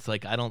woods.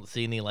 Like, I don't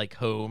see any like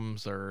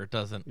homes or it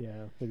doesn't.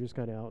 Yeah, they're just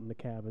kind of out in the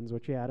cabins,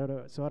 which, I don't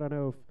know. So I don't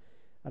know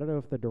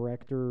if the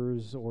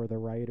directors or the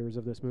writers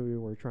of this movie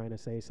were trying to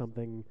say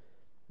something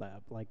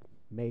like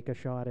make a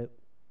shot at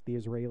the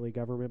Israeli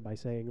government by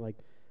saying like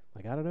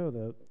I don't know,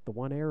 the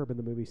one Arab in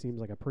the movie seems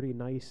like a pretty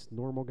nice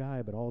normal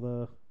guy, but all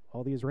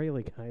the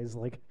Israeli guys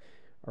like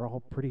are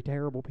all pretty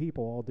terrible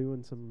people, all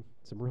doing some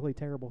really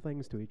terrible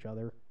things to each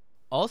other.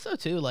 Also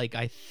too, like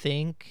I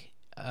think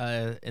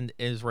in the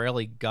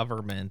Israeli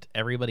government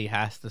everybody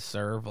has to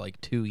serve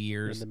like 2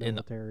 years in the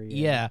military.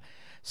 Yeah.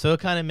 So it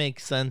kind of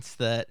makes sense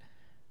that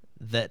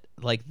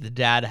like the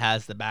dad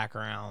has the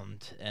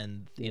background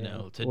and to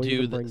well,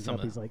 do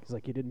he's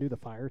like you didn't do the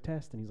fire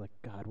test, and he's like,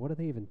 God, what do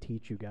they even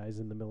teach you guys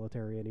in the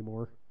military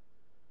anymore?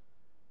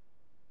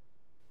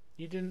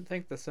 You didn't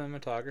think the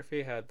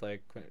cinematography had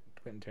like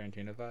Quentin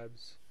Tarantino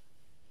vibes,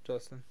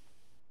 Justin?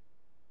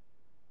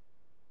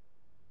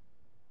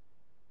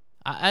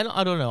 I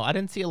don't know. I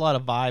didn't see a lot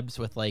of vibes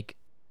with like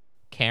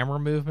camera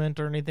movement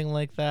or anything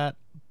like that,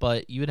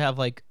 but you would have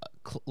like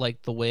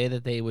the way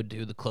that they would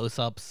do the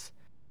close-ups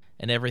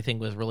and everything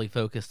was really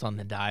focused on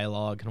the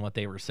dialogue and what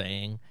they were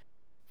saying.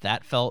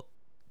 That felt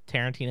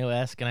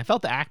Tarantino-esque, and I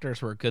felt the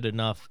actors were good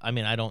enough. I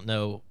mean, I don't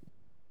know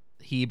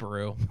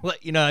Hebrew,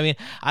 you know what I mean?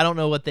 I don't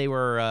know what they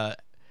were,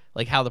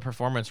 like how the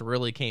performance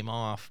really came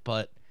off,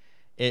 but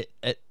it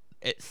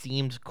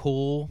seemed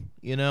cool,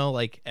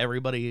 like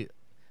everybody,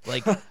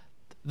 like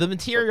the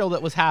material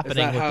that was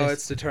happening. Is that how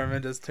it's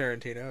determined as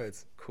Tarantino?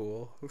 It's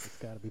cool. It's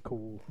gotta be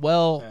cool.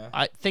 Well, Yeah.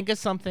 I think of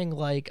something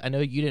like, I know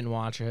you didn't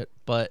watch it,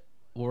 but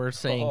we're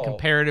saying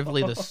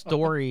comparatively the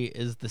story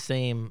is the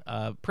same.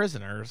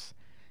 Prisoners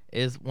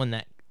is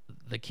when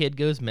the kid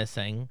goes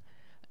missing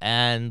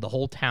and the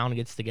whole town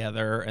gets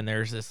together and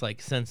there's this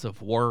like sense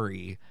of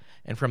worry,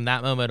 and from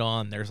that moment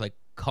on there's like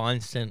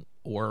constant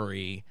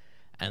worry,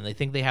 and they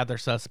think they have their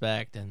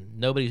suspect and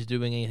nobody's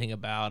doing anything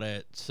about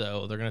it,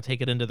 so they're going to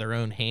take it into their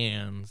own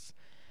hands,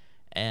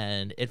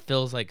 and it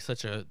feels like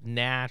such a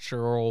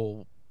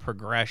natural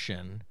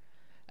progression.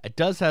 It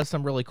does have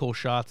some really cool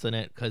shots in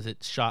it because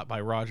it's shot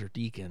by Roger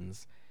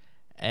Deakins,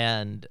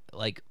 and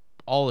like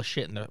all the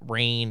shit in the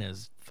rain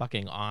is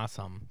fucking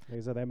awesome. Like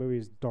I said, that movie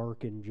is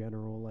dark in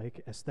general,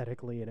 like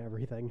aesthetically and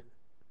everything.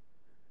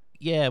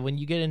 Yeah, when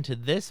you get into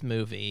this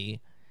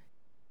movie,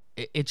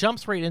 it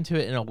jumps right into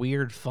it in a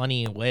weird,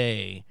 funny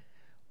way,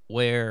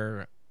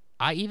 where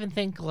I even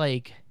think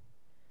like,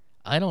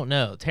 I don't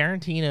know,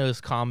 Tarantino's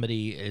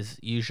comedy is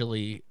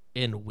usually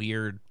in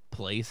weird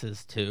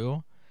places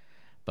too.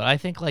 But I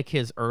think like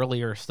his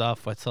earlier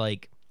stuff, what's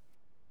like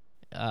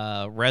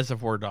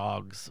Reservoir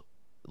Dogs,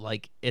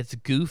 like it's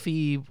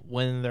goofy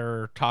when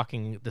they're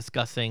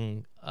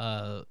discussing,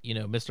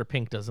 Mr.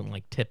 Pink doesn't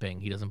like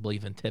tipping. He doesn't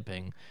believe in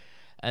tipping.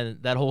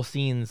 And that whole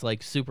scene's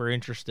like super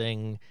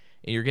interesting.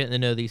 And you're getting to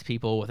know these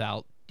people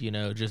without,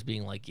 just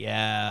being like,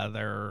 yeah,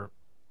 they're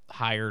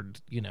hired,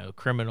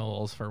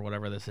 criminals for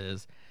whatever this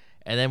is.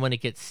 And then when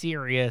it gets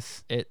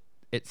serious,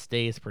 it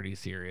stays pretty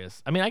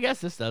serious. I mean, I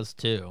guess this does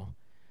too.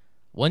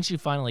 Once you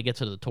finally get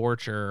to the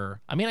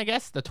torture, I mean, I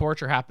guess the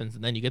torture happens,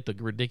 and then you get the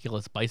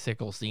ridiculous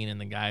bicycle scene and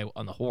the guy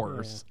on the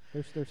horse.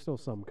 Yeah. There's still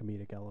some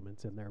comedic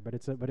elements in there, but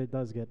it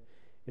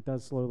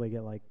does slowly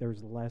get like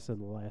there's less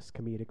and less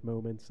comedic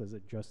moments as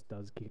it just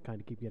does keep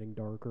getting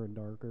darker and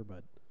darker.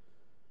 But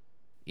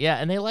yeah,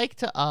 and they like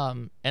to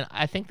and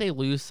I think they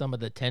lose some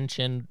of the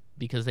tension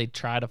because they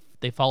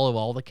follow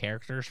all the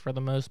characters for the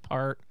most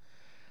part.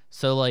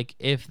 So like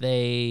if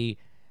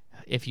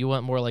you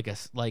want more like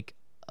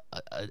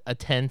a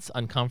tense,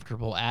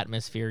 uncomfortable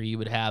atmosphere, you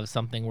would have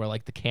something where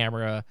like the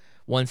camera,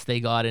 once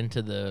they got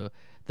into the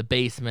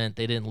basement,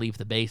 they didn't leave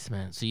the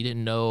basement, so you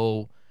didn't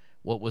know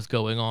what was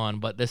going on.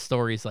 But this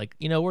story's like,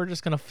 we're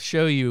just gonna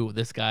show you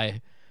this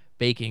guy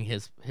baking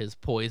his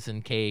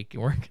poison cake,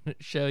 and we're gonna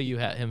show you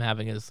him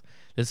having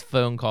this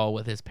phone call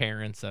with his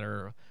parents that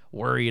are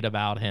worried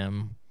about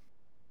him.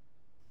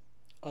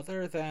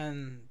 Other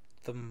than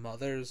the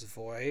mother's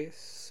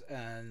voice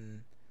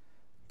and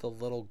the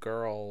little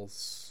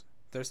girls,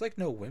 there's like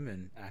no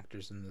women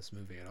actors in this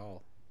movie at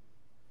all.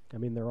 I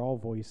mean, they're all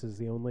voices.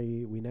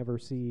 We never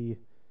see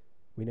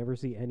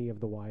any of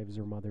the wives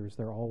or mothers.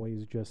 They're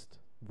always just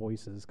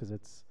voices, because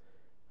it's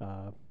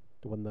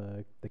when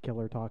the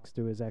killer talks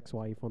to his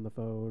ex-wife on the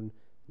phone,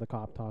 the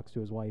cop talks to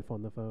his wife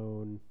on the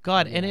phone.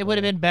 God, Yeah, and it would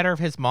have been better if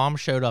his mom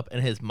showed up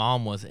and his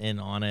mom was in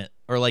on it,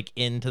 or like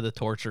into the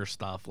torture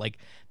stuff. Like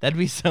that'd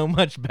be so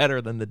much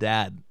better than the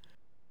dad.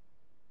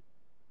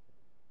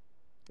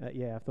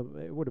 Yeah,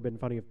 it would have been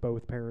funny if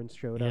both parents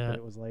showed up Yeah. and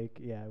it was like,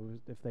 yeah, it was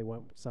if they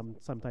went some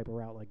type of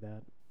route like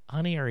that.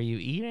 Honey, are you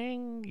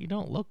eating? You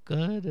don't look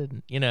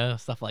good, and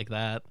stuff like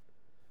that.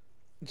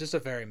 Just a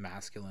very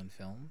masculine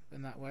film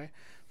in that way.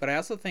 But I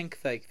also think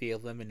like the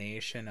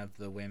elimination of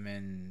the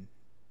women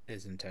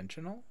is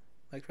intentional.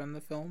 Like from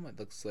the film, it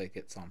looks like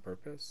it's on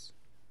purpose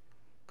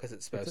because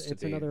it's supposed to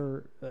It's be.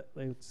 another.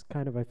 It's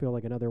kind of, I feel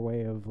like, another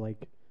way of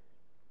like,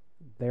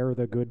 they're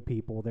the good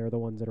people. They're the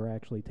ones that are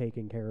actually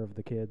taking care of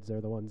the kids.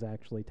 They're the ones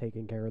actually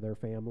taking care of their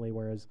family.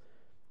 Whereas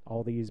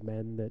all these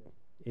men that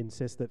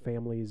insist that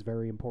family is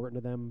very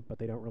important to them, but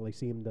they don't really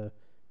seem to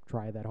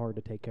try that hard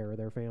to take care of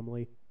their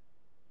family.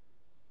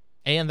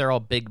 And they're all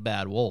big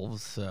bad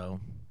wolves, so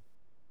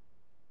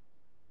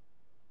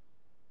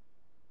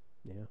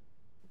Yeah.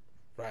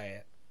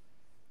 Right.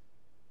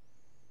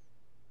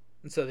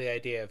 And so the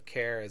idea of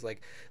care is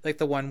like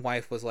the one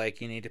wife was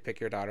like, you need to pick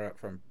your daughter up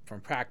from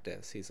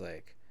practice. He's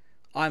like,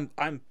 I'm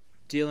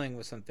dealing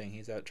with something.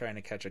 He's out trying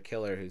to catch a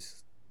killer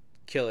who's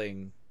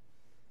killing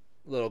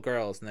little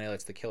girls, and then he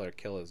lets the killer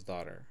kill his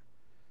daughter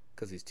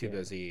because he's too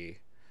busy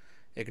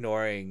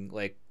ignoring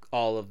like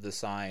all of the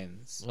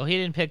signs. Well, he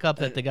didn't pick up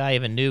that the guy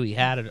even knew he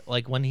had it.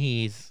 Like when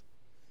he's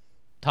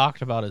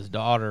talked about his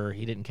daughter,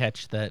 he didn't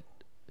catch that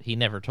he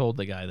never told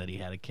the guy that he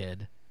had a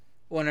kid.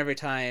 Well, and every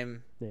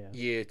time Yeah.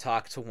 you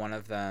talk to one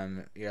of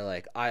them, you're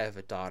like, I have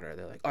a daughter.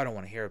 They're like, I don't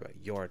want to hear about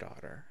your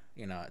daughter.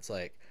 It's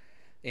like,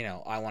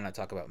 I want to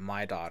talk about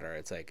my daughter.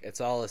 It's like,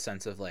 it's all a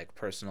sense of like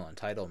personal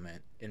entitlement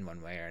in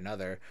one way or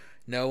another.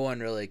 No one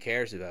really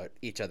cares about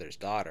each other's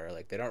daughter.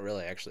 Like, they don't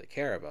really actually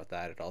care about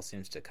that. It all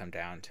seems to come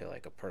down to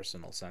like a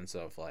personal sense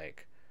of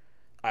like,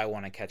 I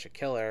want to catch a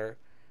killer.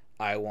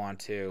 I want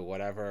to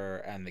whatever.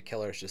 And the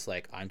killer's just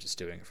like, I'm just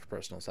doing it for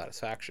personal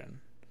satisfaction.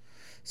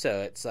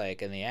 So it's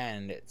like, in the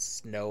end,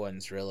 it's no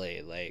one's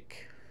really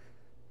like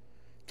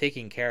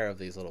taking care of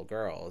these little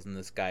girls, and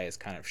this guy is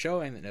kind of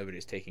showing that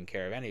nobody's taking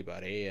care of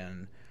anybody.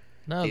 And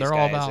No, these they're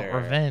all guys about are-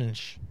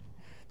 revenge.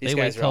 these They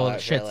wait guys are all till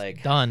out shit's here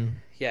like, done.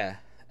 yeah,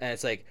 and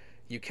it's like,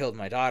 you killed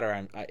my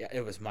daughter.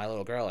 It was my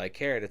little girl. I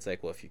cared. It's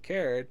like, well, if you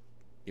cared,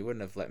 you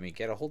wouldn't have let me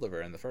get a hold of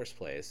her in the first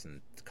place.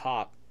 And the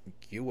cop,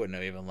 you wouldn't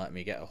have even let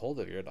me get a hold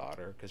of your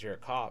daughter because you're a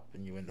cop,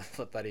 and you wouldn't have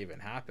let that even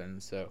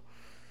happen. So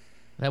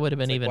That would have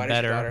been it's like, even why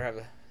does your daughter better. have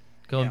a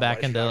Going why back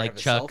does your into daughter like have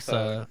a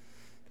cell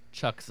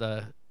Chuck's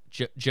phone?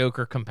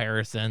 Joker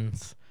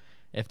comparisons.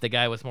 If the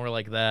guy was more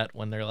like that,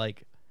 when they're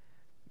like,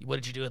 "What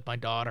did you do with my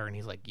daughter?" and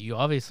he's like, "You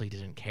obviously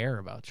didn't care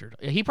about your."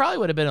 He probably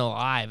would have been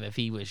alive if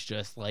he was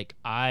just like,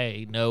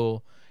 "I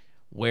know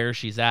where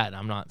she's at, and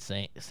I'm not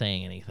saying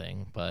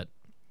anything." But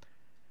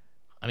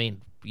I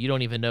mean, you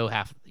don't even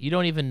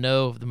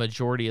know the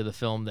majority of the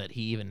film that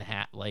he even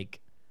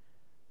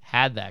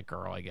had that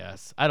girl. I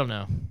guess I don't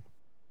know.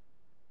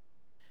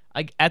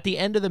 At the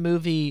end of the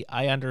movie,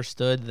 I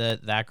understood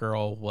that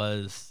girl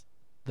was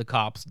the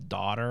cop's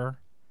daughter,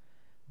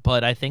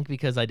 but I think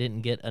because I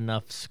didn't get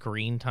enough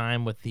screen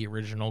time with the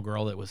original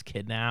girl that was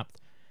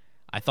kidnapped,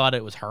 I thought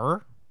it was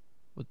her,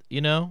 with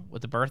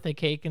the birthday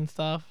cake and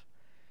stuff.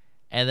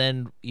 And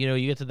then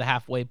you get to the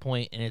halfway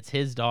point and it's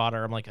his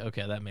daughter. I'm like,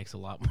 okay, that makes a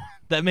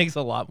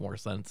lot more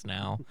sense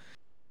now.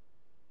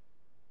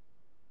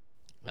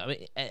 I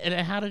mean, and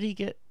how did he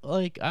get,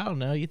 like, I don't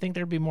know, you think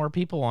there'd be more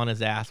people on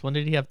his ass? When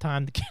did he have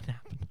time to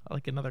kidnap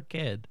like another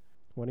kid?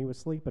 When he was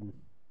sleeping.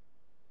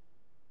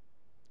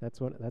 That's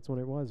when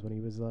it was, when he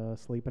was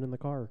sleeping in the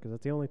car, because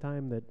that's the only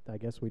time that I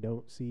guess we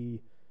don't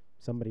see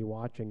somebody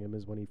watching him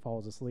is when he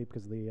falls asleep,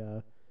 because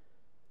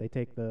they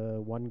take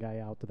the one guy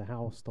out to the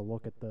house to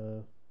look at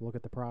the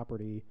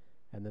property,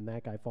 and then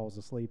that guy falls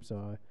asleep.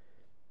 So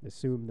I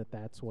assume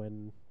that's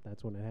when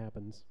it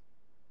happens.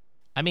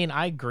 I mean,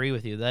 I agree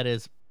with you. That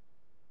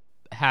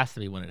has to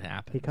be when it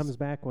happens. He comes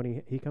back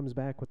when he comes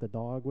back with the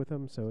dog with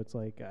him, so it's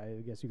like,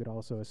 I guess you could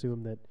also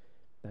assume that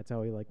that's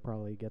how he like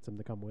probably gets him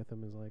to come with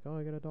him, is like, oh,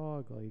 I got a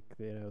dog, like,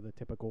 the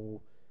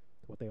typical,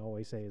 what they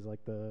always say is like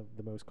the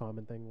most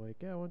common thing, like,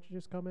 yeah, why don't you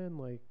just come in,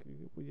 like,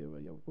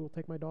 we'll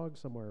take my dog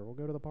somewhere, we'll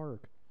go to the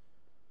park.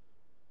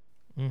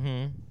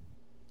 Mm-hmm.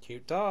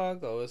 Cute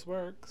dog always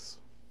works.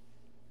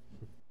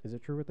 Is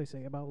it true what they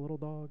say about little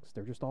dogs?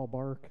 They're just all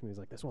bark. And he's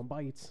like, this one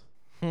bites.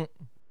 That's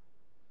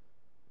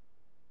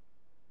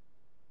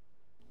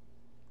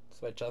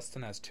why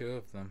Justin has 2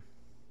 of them.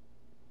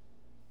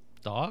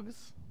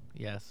 Dogs?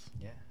 Yes.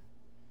 Yeah.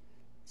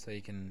 So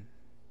you can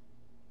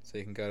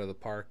go to the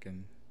park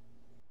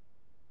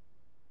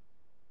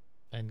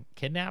And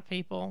kidnap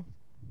people?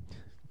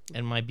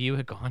 In my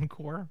Buick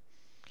Encore?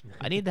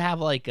 I need to have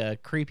like a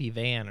creepy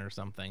van or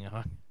something.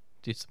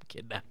 Do some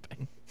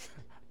kidnapping.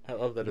 I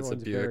love that it's a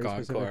Everyone's Buick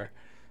very specific. Encore.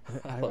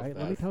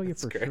 Let me tell you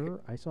That's for great. sure,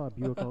 I saw a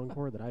Buick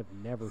Encore that I've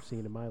never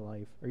seen in my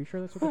life. Are you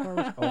sure that's what the car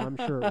was? Oh, I'm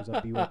sure it was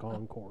a Buick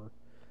Encore.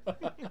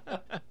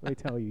 Let me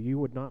tell you, you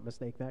would not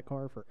mistake that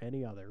car for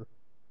any other.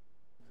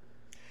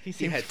 He He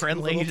seems had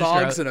friendly. two He little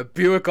just dogs and a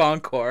Buick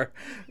Encore.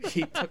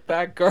 He took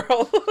that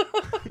girl.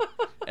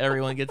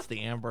 everyone gets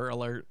the Amber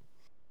Alert.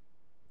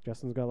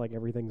 Justin's got like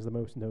everything's the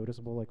most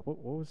noticeable. Like, what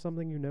was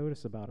something you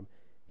noticed about him?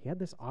 He had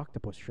this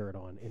octopus shirt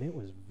on, and it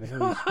was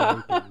very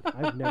striking.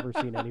 I've never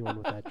seen anyone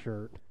with that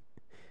shirt.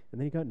 And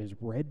then he got in his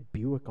red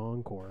Buick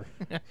Encore.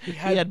 He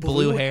had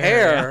blue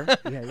hair.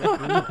 Yeah, he had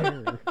blue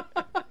hair.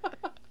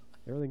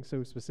 Everything's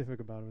so specific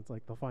about him. It's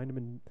like they'll find him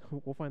in.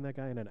 We'll find that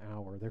guy in an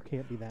hour. There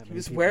can't be that many. He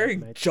was people wearing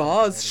that match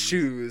Jaws personalities.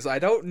 shoes. I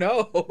don't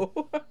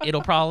know.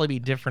 It'll probably be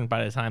different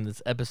by the time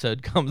this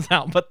episode comes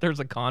out, but there's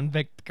a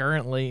convict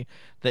currently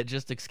that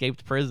just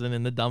escaped prison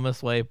in the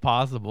dumbest way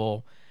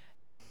possible.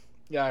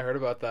 Yeah, I heard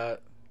about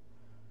that.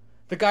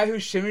 The guy who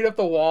shimmied up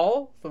the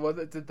wall? The one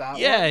that did that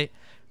Yeah, one?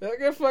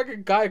 That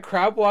fucking guy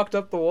crab walked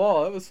up the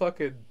wall. It was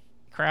fucking...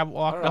 Crab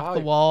walked I don't know up how the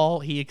he- wall,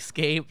 he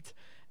escaped,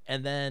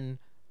 and then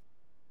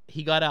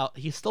he got out.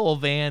 He stole a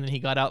van and he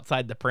got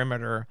outside the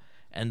perimeter.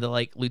 And the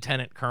like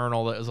lieutenant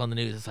colonel that was on the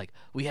news is like,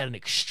 we had an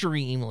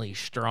extremely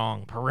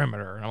strong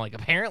perimeter. And I'm like,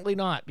 apparently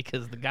not,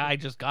 because the guy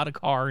just got a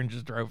car and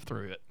just drove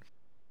through it.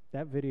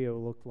 That video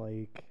looked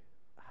like,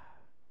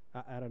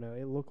 I don't know.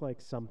 It looked like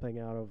something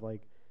out of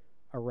like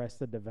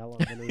Arrested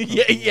Development. Or Yeah,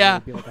 something, where yeah.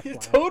 it'd be like a He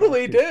flashback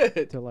totally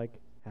did. to like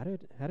how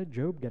did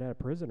Job get out of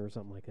prison or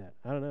something like that?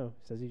 I don't know.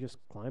 Says he just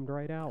climbed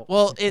right out.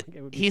 Well, Like,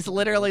 it would be he's super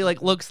literally cool.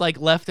 like looks like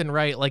left and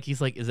right, like he's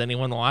like, is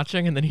anyone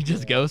watching? And then he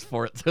just Yeah. goes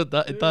for it. So it He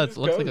does. just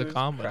It looks goes, like a just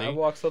comedy. Crab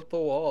walks up the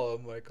wall.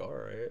 I'm like, all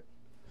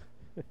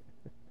right.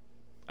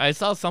 I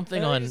saw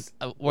something And he on just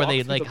where they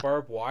walked through like the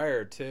barbed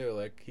wire too.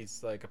 Like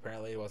he's like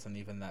apparently it wasn't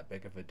even that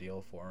big of a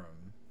deal for him.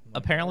 I'm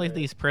like, apparently all right.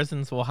 these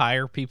prisons will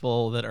hire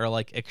people that are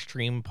like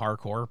extreme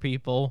parkour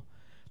people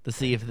to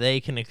see if they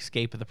can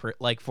escape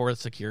like for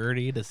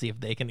security to see if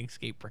they can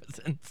escape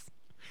prisons.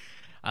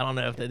 I don't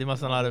know if they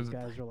must All not those have.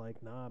 guys are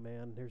like, nah,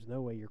 man. There's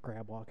no way you're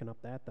crab walking up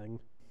that thing.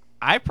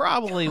 I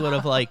probably would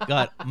have like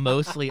got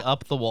mostly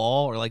up the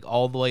wall or like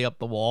all the way up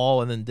the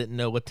wall and then didn't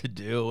know what to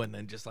do and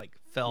then just like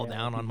fell Yeah,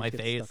 down like, on you my just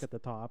get face. stuck at the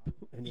top,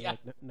 and you're Yeah.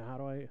 like, now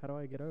how do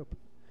I get up?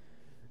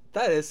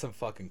 That is some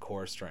fucking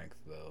core strength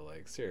though.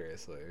 Like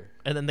seriously.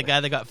 And then the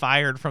guy that got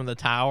fired from the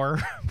tower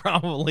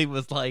probably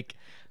was like,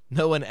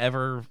 no one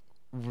ever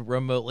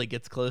remotely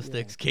gets close to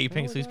Yeah.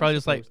 escaping. How So was he's I probably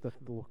just like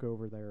supposed to look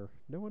over there.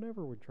 No one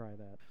ever would try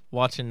that.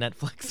 watching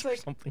Netflix He's or like-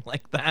 something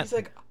like that. He's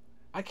like,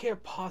 I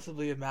can't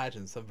possibly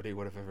imagine somebody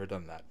would have ever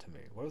done that to me.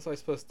 What was I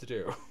supposed to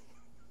do?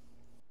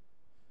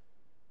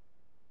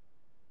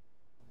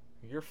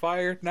 You're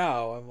fired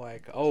now. I'm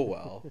like, oh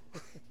well.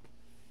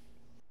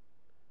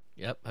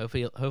 Yep.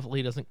 Hopefully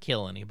he doesn't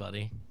kill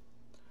anybody.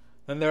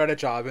 Then they're at a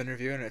job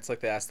interview and it's like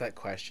they ask that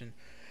question.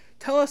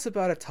 Tell us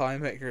about a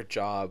time at your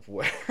job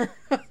where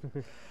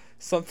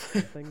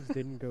something. Things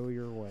didn't go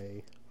your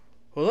way.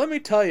 Well, let me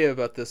tell you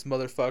about this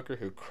motherfucker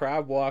who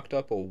crab walked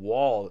up a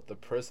wall at the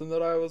prison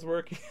that I was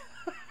working.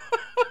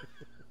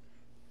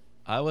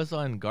 I was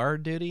on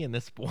guard duty and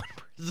this one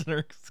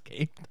prisoner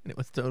escaped and it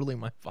was totally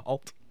my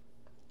fault.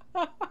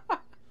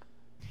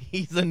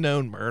 He's a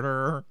known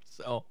murderer,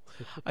 so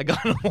I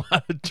got in a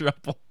lot of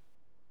trouble.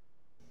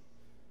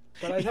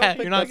 But I don't Yeah,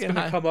 think you're not that's getting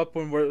going to hi- come up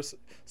when we're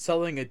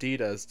selling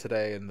Adidas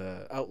today in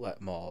the outlet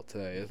mall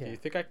today. Do Yeah. you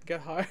think I can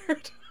get hired?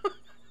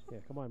 Yeah,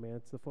 come on, man.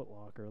 It's the Foot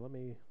Locker. Let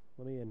me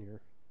in here.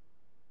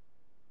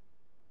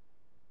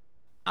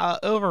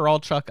 Overall,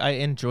 Chuck, I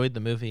enjoyed the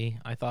movie.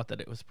 I thought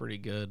that it was pretty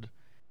good.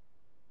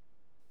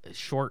 It's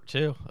short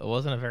too. It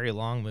wasn't a very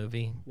long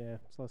movie. Yeah,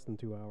 it's less than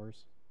 2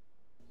 hours.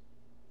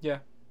 Yeah.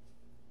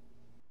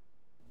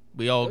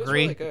 We all It was agree.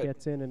 really It good.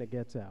 gets in and it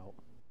gets out.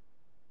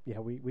 Yeah,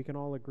 we can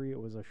all agree it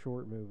was a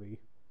short movie.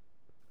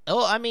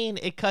 Oh, I mean,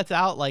 it cuts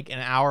out like an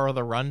hour of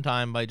the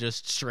runtime by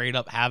just straight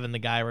up having the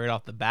guy right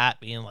off the bat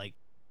being like,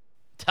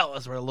 "Tell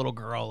us where the little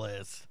girl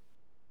is."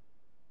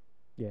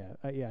 Yeah,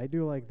 I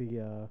do like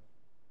the.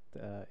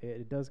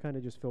 It does kind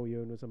of just fill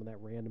you in with some of that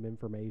random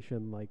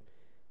information. Like,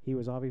 he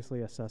was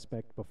obviously a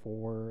suspect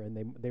before,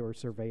 and they were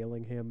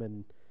surveilling him,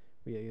 and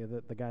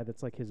the guy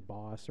that's like his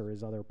boss or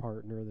his other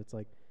partner that's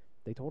like,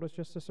 they told us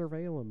just to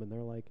surveil him, and they're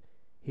like,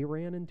 he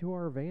ran into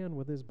our van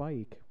with his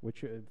bike,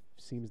 which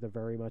seems to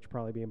very much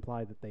probably be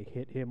implied that they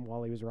hit him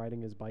while he was riding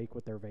his bike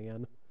with their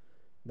van.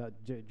 Not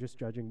just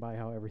judging by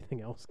how everything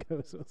else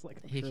goes, so it's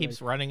like He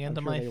keeps running into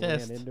my they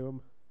fist. Ran into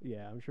him.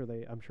 Yeah, I'm sure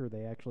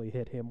they actually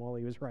hit him while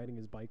he was riding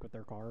his bike with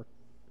their car.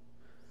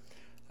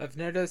 I've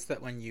noticed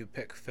that when you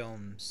pick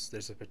films,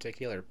 there's a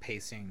particular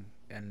pacing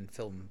in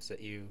films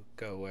that you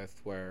go with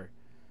where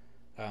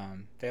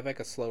they have like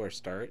a slower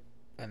start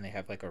and they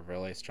have like a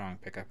really strong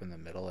pickup in the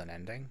middle and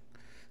ending.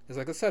 It's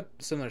like I said,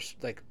 similar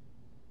like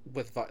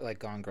with like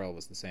Gone Girl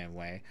was the same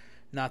way.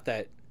 Not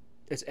that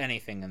it's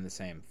anything in the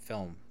same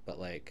film, but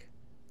like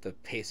the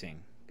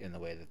pacing in the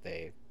way that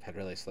they had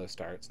really slow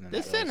starts. And then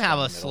This that really didn't have strong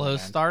a middle slow and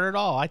end. start at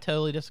all. I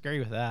totally disagree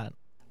with that.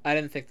 I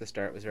didn't think the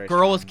start was very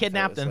Girl was strong. I thought it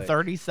kidnapped was, in like-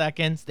 30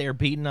 seconds. They're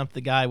beating up the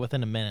guy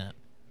within a minute.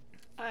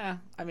 I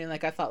mean,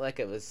 like, I thought, like,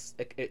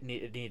 it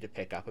needed to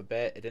pick up a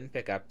bit. It didn't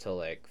pick up till,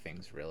 like,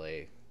 things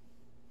really,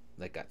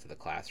 like got to the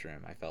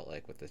classroom, I felt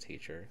like with the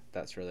teacher,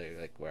 that's really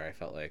like where I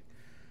felt like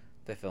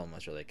the film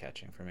was really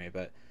catching for me.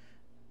 But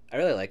I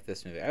really like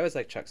this movie. I always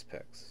like Chuck's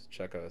picks.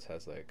 Chuck always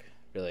has like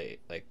really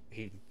like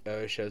he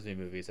always shows me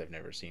movies I've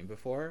never seen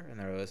before, and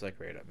they're always like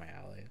right up my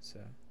alley. So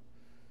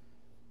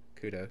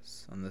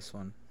kudos on this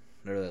one.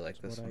 I really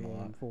like That's this what one I a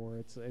lot. aim for.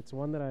 It's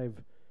one that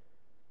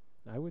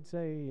I would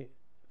say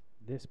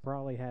this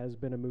probably has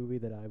been a movie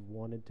that I've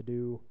wanted to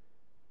do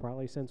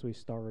probably since we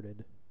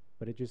started,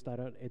 but it just I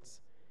don't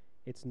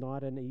it's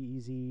not an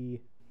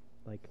easy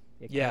like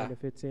it Yeah. kind of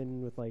fits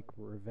in with like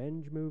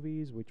revenge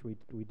movies, which we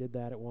did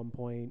that at one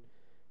point,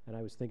 and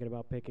I was thinking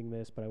about picking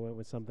this, but I went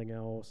with something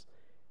else.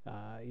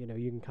 You know,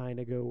 you can kind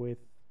of go with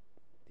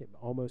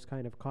almost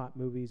kind of cop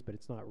movies, but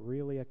it's not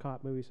really a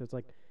cop movie, so it's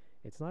like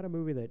it's not a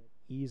movie that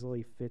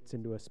easily fits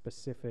into a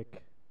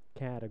specific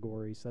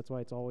category. So that's why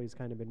it's always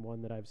kind of been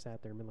one that I've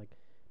sat there and been like,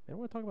 man, I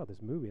want to talk about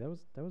this movie. That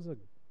was a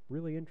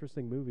really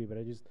interesting movie, but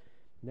I just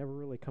never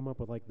really come up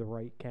with like the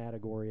right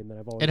category. And then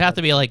I've always It'd have had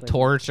to be like something-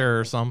 torture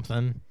or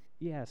something.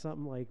 Yeah,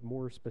 something like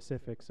more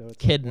specific. So it's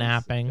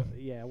Kidnapping.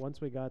 Like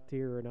once we got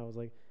here, and I was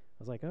like,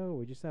 oh,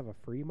 we just have a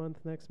free month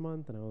next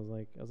month, and I was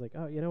like,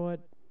 oh, you know what?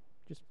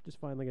 Just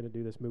finally gonna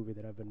do this movie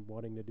that I've been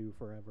wanting to do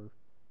forever.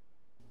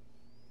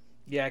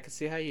 Yeah, I could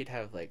see how you'd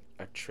have like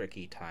a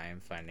tricky time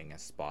finding a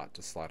spot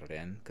to slot it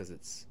in because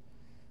it's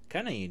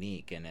kind of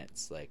unique and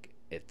it's like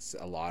it's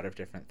a lot of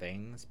different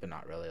things, but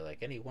not really like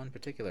any one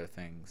particular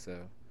thing.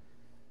 So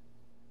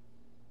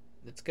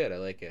it's good. I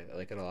like it. I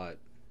like it a lot.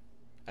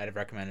 I'd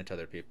recommend it to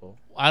other people.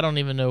 I don't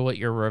even know what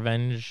your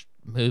revenge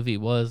movie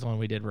was when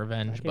we did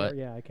Revenge, but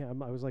I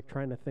can't. I was like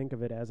trying to think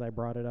of it as I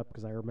brought it up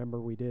because I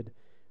remember we did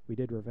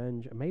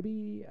Revenge.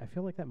 Maybe I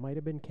feel like that might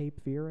have been Cape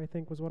Fear. I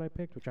think was what I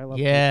picked, which I love.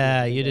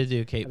 yeah, Cape Fear. you did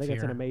do I Cape think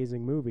it's an Fear.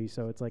 amazing movie.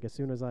 So it's like as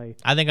soon as I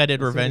I think I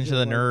did as soon as Revenge it of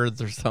the was, like-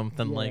 Nerds or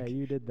something yeah, like.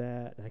 you did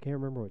that. I can't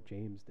remember what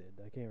James did.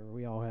 I can't remember.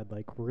 We all had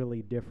like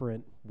really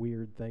different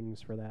weird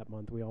things for that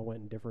month. We all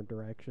went in different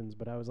directions.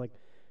 But I was like,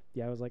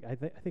 yeah, I was like, I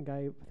think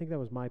that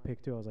was my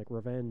pick too. I was like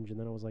Revenge, and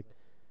then I was like,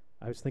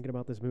 I was thinking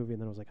about this movie,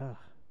 and then I was like,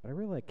 but I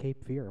really like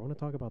Cape Fear. I want to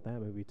talk about that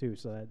movie too.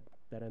 So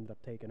that ended up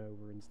taking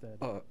over instead.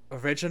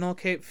 Original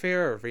Cape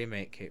Fear or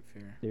remake Cape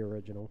Fear? The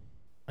original.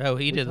 Oh,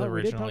 he did the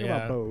We did original, talk yeah.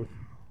 about both.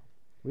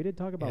 We did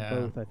talk about Yeah.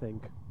 both. I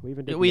think we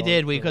even did. We the did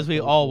art for because we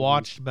both all movies.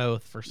 watched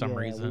both for some Yeah,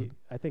 reason.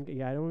 I think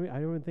I don't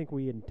even think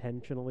we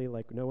intentionally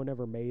like no one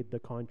ever made the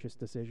conscious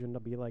decision to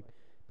be like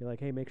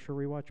hey, make sure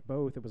we watch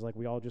both. It was like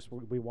we all just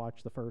we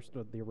watched the first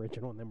the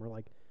original, and then we're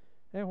like,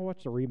 hey, we'll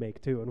watch the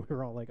remake too, and we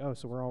were all like, oh,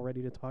 so we're all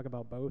ready to talk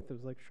about both. It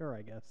was like, sure,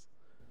 I guess.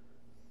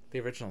 The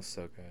original's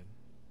so good.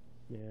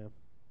 Yeah.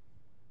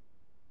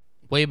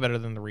 Way better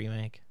than the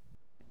remake.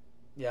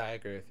 Yeah, I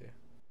agree with you.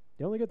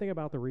 The only good thing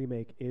about the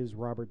remake is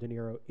Robert De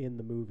Niro in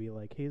the movie.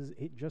 Like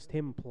just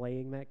him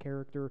playing that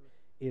character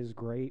is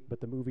great, but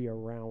the movie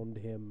around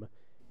him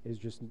is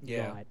just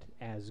not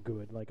as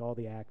good. Like all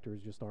the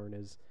actors just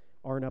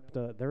aren't up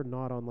to. They're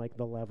not on like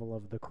the level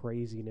of the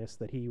craziness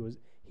that he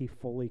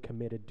fully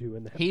committed to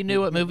in that. He knew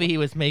what movie he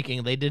was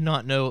making. They did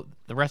not know.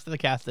 The rest of the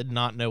cast did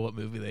not know what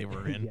movie they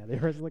were in. Yeah, the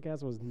rest of the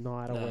cast was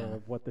not aware No.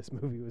 of what this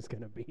movie was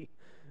going to be.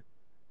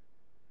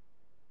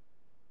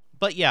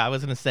 But yeah, I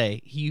was gonna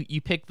say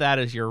you picked that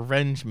as your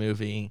revenge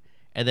movie,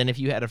 and then if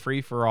you had a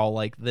free for all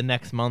like the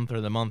next month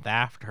or the month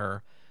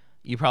after,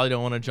 you probably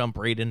don't want to jump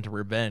right into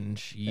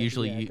Revenge.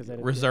 Usually Yeah, you 'cause then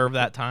it reserve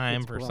gets- that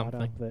time it's for brought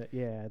something. up that,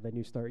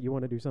 then you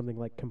want to do something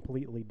like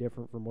completely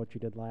different from what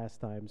you did last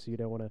time. So you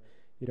don't want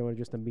to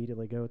just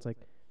immediately go. It's like,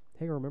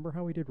 hey, remember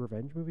how we did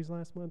revenge movies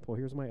last month? Well,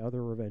 here's my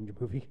other revenge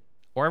movie.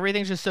 Or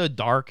everything's just so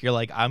dark, you're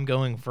like, I'm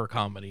going for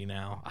comedy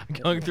now. I'm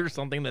going through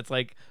something that's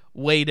like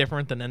way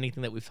different than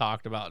anything that we've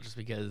talked about, just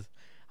because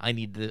I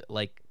need to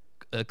like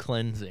a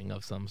cleansing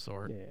of some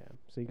sort. Yeah,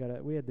 so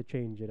we had to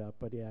change it up,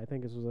 but yeah, I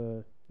think it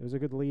was a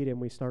good lead,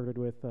 and we started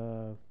with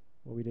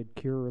we did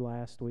Cure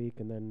last week,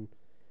 and then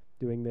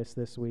doing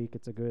this week.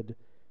 It's a good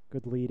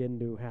lead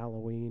into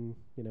Halloween.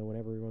 You know, when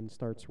everyone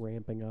starts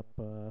ramping up,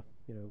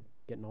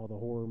 getting all the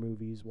horror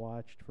movies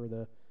watched for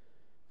the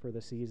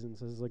season.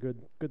 So this is a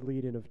good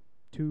lead in of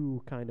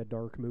two kind of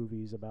dark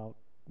movies about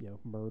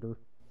murder.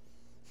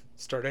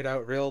 Started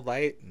out real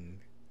light and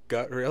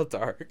got real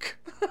dark.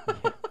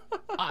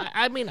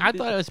 I mean, I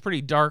thought it was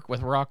pretty dark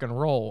with Rock and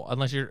Roll,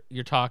 unless you're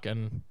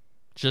talking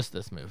just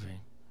this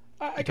movie.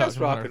 I guess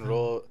rock and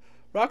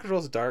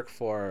roll's dark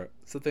for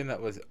something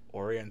that was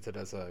oriented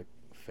as a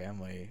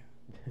family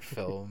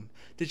film.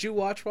 Did you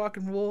watch Rock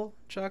and Roll,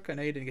 Chuck? I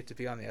know you didn't get to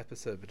be on the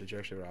episode, but did you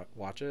actually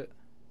watch it?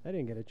 I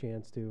didn't get a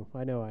chance to.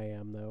 I know I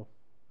am, though.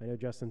 I know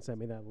Justin sent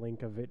me that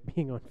link of it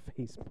being on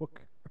Facebook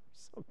or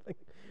something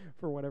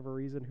for whatever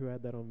reason.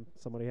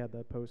 Somebody had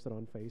that posted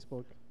on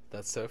Facebook.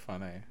 That's so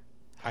funny.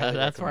 Highly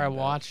That's where I recommend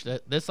it. watched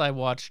it. This I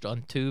watched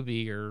on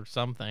Tubi or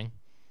something.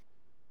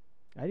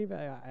 I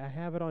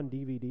have it on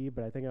DVD,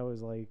 but I think I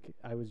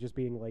was just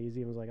being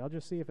lazy and was like, I'll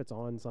just see if it's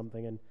on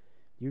something. And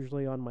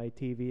usually on my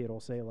TV, it'll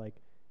say like,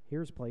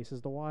 here's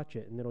places to watch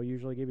it. And it'll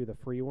usually give you the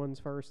free ones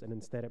first. And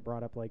instead it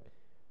brought up like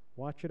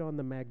Watch it on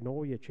the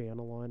Magnolia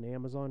channel on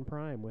Amazon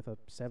Prime with a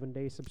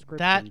 7-day subscription.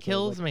 That So,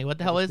 kills like, me. What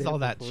the I hell just is did it all for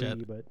that free,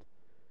 shit? But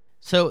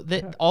So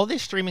all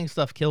this streaming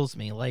stuff kills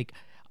me. Like,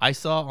 I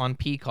saw on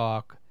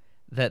Peacock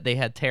that they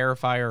had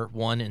Terrifier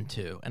 1 and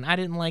 2, and I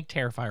didn't like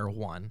Terrifier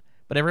 1,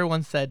 but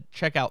everyone said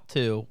check out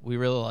 2. We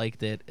really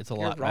liked it. It's a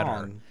lot better.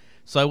 Wrong.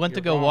 So I went to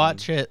You're go wrong.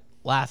 watch it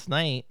last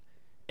night,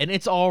 and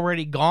it's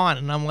already gone,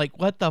 and I'm like,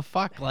 what the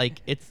fuck? Like,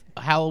 it's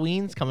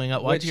Halloween's coming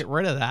up. Why'd you Which- get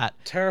rid of that?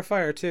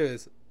 Terrifier 2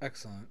 is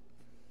excellent.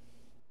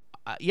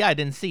 Yeah, I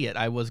didn't see it.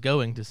 I was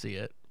going to see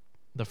it.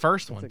 The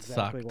first that's one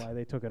exactly sucked. why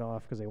they took it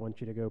off, because they want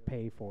you to go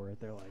pay for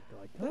it. They're like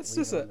don't That's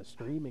leave just it on a- the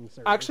streaming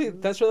service. Actually,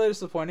 that's really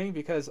disappointing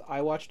because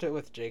I watched it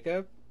with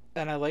Jacob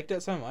and I liked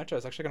it so much I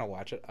was actually going to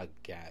watch it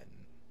again.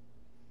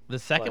 The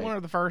second like- one or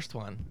the first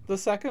one? The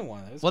second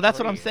one. It was Well, that's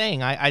what I'm great.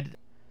 saying.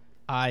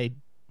 I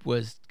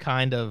was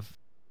kind of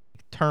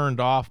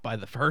turned off by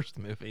the first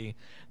movie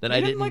that You I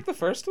didn't didn't like the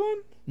first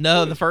one?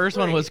 No, It the was first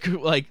one was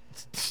great. like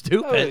That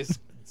stupid. was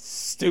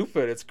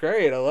stupid. It's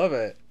great. I love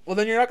it. Well,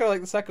 then you're not going to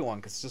like the second one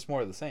because it's just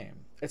more of the same.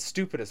 It's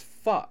stupid as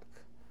fuck.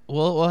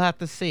 We'll have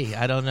to see.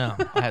 I don't know.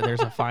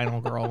 There's a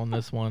final girl in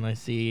this one I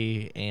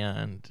see,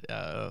 and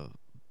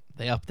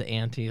they up the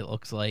ante. It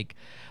looks like,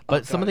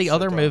 but some God, of the it's so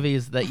other dumb.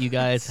 movies that you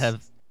guys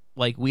have,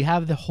 like, we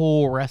have the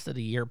whole rest of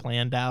the year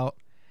planned out,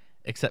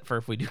 except for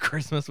if we do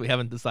Christmas. We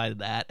haven't decided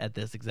that at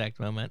this exact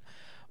moment.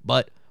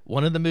 But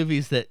one of the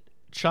movies that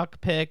Chuck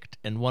picked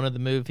and one of the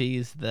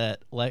movies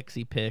that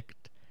Lexi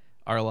picked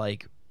are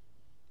like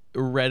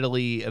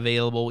readily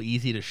available,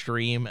 easy to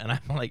stream, and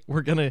I'm like,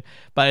 we're gonna,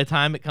 by the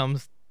time it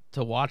comes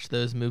to watch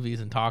those movies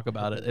and talk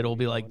about it, it'll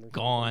be like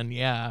gone.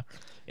 Yeah,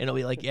 it'll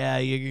be like, yeah,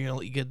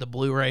 you get the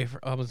Blu-ray.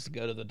 I'm just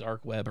go to the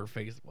dark web or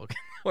Facebook,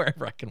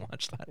 wherever I can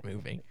watch that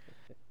movie.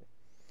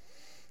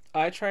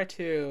 I try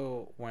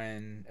to,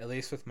 when, at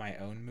least with my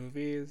own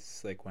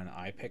movies, like when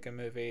I pick a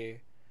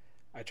movie,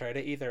 I try to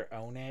either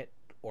own it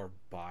or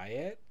buy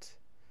it.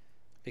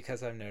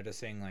 Because I'm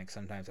noticing, like,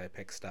 sometimes I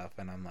pick stuff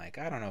and I'm like,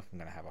 I don't know if I'm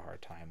going to have a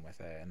hard time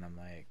with it. And I'm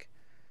like,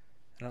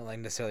 I don't like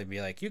necessarily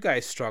be like, you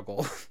guys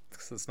struggle.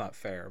 Because it's not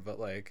fair. But,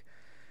 like,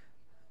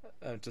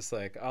 I'm just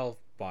like, I'll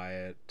buy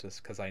it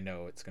just because I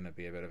know it's going to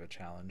be a bit of a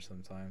challenge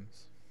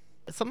sometimes.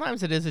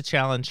 Sometimes it is a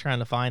challenge trying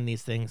to find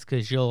these things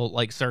because you'll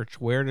like search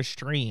where to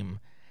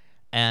stream,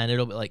 and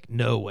it'll be like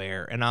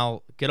nowhere. And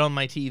I'll get on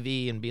my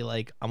TV and be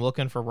like, I'm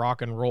looking for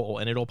rock and roll,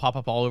 and it'll pop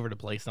up all over the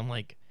place. I'm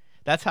like,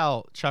 that's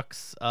how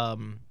Chuck's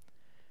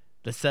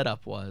the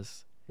setup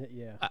was.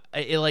 Yeah.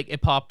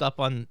 It popped up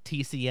on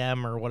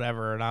TCM or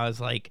whatever, and I was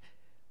like,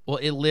 well,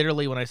 it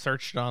literally, when I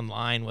searched it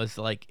online, was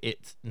like,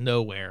 it's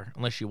nowhere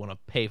unless you want to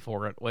pay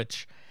for it,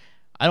 which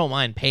I don't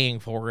mind paying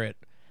for it.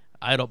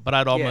 But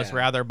I'd almost Yeah.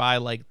 rather buy,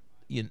 like,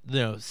 you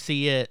know,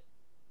 see it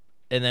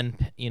and then,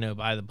 you know,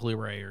 buy the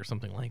Blu-ray or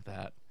something like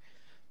that.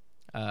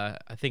 I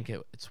think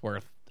it's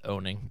worth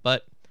owning,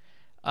 but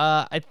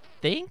I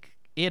think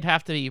it'd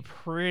have to be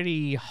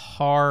pretty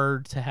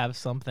hard to have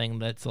something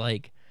that's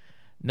like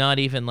not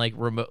even like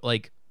remote,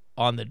 like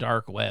on the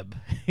dark web.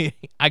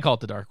 I call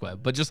it the dark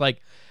web, but just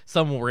like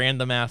some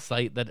random ass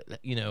site that,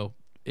 you know,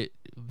 it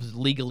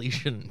legally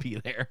shouldn't be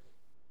there.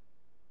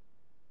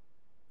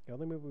 The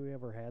only movie we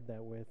ever had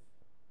that with,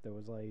 that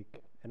was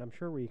like, and I'm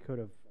sure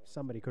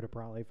somebody could have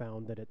probably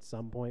found it at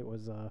some point,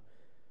 was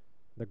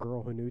The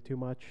Girl Who Knew Too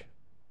Much.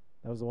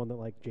 That was the one that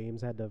like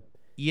James had to go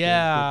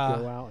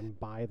Yeah, out and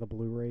buy the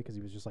Blu-ray because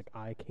he was just like,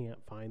 I can't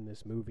find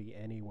this movie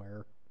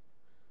anywhere.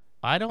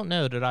 I don't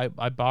know. Did I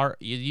borrow?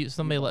 You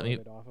somebody You let me.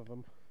 borrowed it off of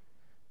him.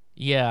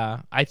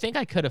 Yeah, I think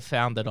I could have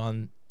found it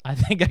on. I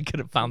think I could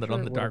have found I'm it on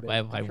sure the would've dark been-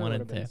 web if I'm I sure it wanted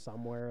would've been to.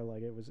 somewhere.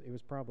 Like it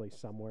was probably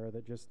somewhere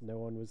that just no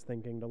one was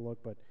thinking to look.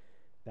 But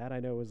that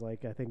I know was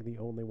like, I think the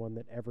only one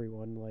that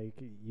everyone,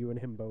 like you and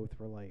him both,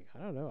 were like,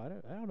 I don't know,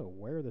 I don't know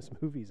where this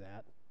movie's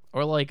at.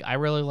 Or like I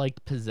really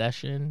liked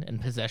Possession,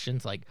 and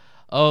Possession's like,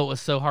 oh, it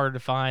was so hard to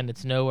find,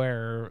 it's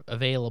nowhere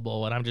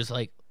available, and I'm just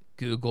like,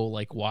 Google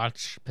like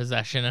watch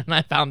Possession, and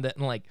I found it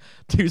in like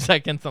 2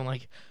 seconds. I'm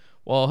like,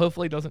 well,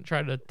 hopefully it doesn't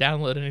try to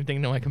download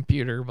anything to my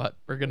computer, but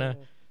we're gonna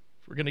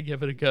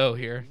give it a go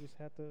here. You just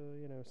have to,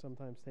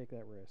 sometimes take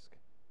that risk.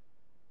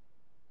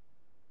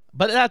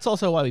 But that's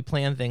also why we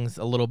plan things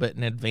a little bit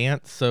in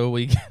advance, so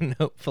we can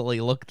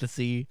hopefully look to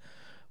see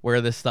where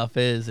this stuff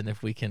is and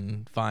if we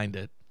can find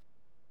it.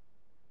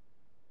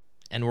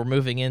 And we're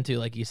moving into,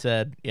 like you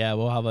said, yeah,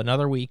 we'll have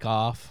another week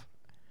off,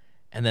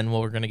 and then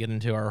we're going to get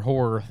into our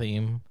horror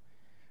theme,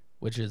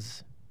 which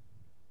is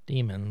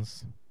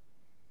demons.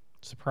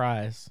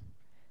 Surprise.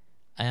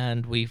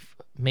 And we've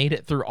made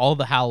it through all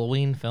the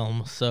Halloween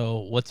films, so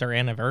what's our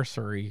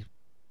anniversary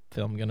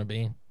film going to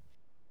be?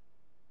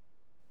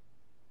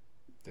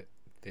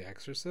 The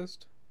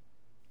Exorcist?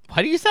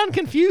 Why do you sound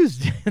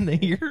confused?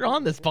 You're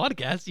on this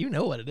podcast. You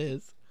know what it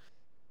is.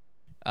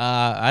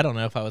 I don't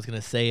know if I was going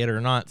to say it or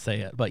not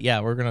say it, but yeah,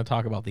 we're going to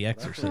talk about The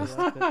Exorcist.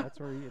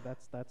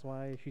 That's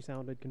why she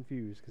sounded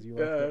confused, because you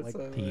left it like,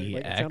 The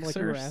like it sounded like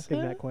you were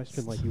asking that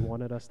question like you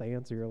wanted us to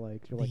answer. You're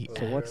like,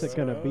 so what's it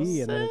gonna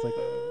be? And then it's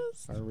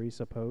like, are we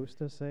supposed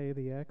to say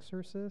The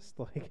Exorcist?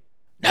 Like,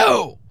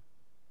 No!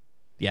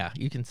 Yeah,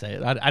 you can say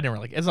it. I didn't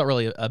really. It's not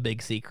really a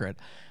big secret.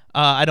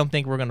 I don't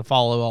think we're gonna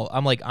follow.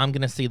 I'm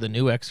gonna see the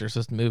new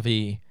Exorcist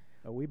movie.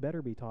 We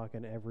better be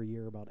talking every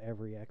year about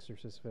every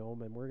Exorcist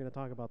film, and we're going to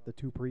talk about the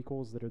 2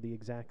 prequels that are the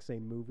exact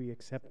same movie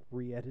except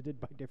re-edited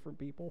by different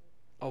people.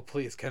 Oh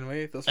please, can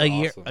we? Those are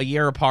awesome. A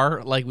year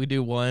apart. Like we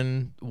do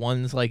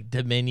one's like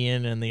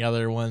Dominion and the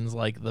other one's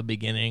like The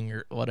Beginning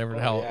or whatever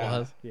the hell it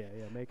was. Yeah.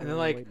 Make And them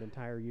then, wait an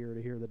entire year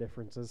to hear the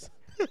differences.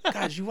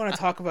 God, you want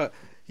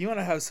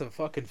to have some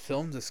fucking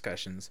film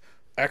discussions?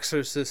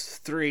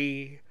 Exorcist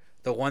 3.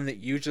 The one that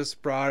you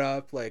just brought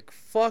up, like,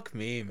 fuck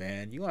me,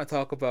 man. You want to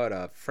talk about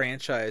a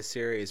franchise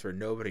series where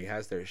nobody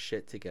has their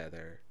shit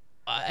together?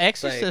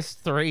 Exorcist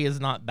 3 is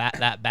not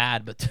that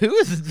bad, but 2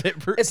 is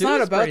it's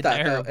not about that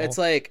terrible. though. It's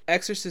like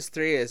Exorcist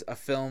 3 is a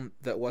film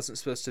that wasn't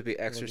supposed to be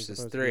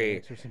Exorcist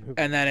 3,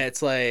 and then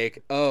it's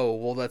like, oh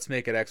well, let's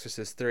make it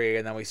Exorcist 3,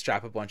 and then we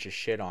strap a bunch of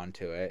shit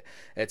onto it.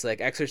 It's like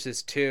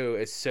Exorcist 2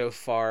 is so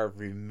far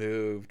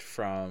removed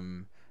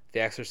from The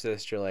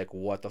Exorcist, you're like,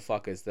 what the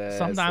fuck is this?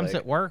 Sometimes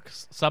like, it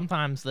works.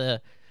 Sometimes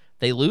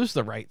they lose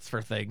the rights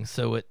for things,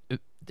 so it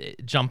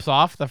jumps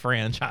off the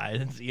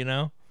franchise. You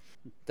know,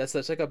 that's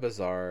such like a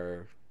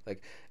bizarre,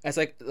 like, it's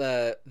like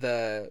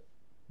the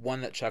one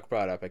that Chuck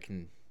brought up. I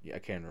can't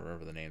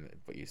remember the name of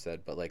what you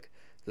said, but like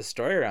the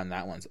story around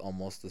that one's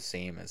almost the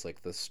same as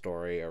like the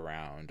story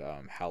around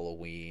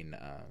Halloween,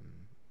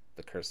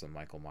 The Curse of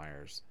Michael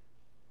Myers.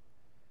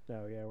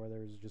 Oh yeah, where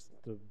there's just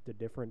the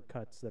different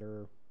cuts that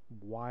are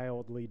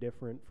wildly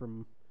different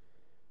from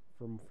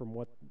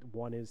what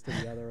one is to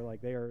the other.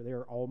 Like they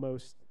are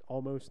almost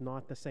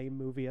not the same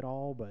movie at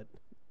all, but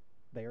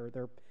they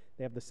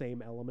have the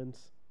same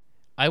elements.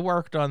 I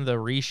worked on the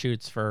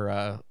reshoots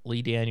for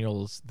Lee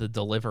Daniels' The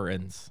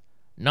Deliverance,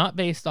 not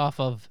based off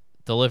of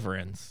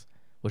Deliverance,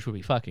 which would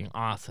be fucking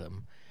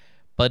awesome,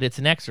 but it's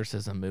an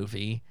exorcism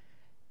movie,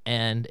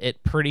 and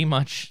it pretty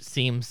much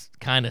seems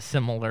kind of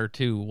similar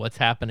to what's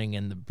happening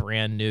in the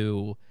brand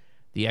new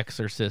The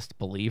Exorcist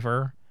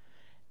Believer.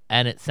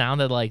 And it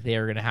sounded like they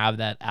were going to have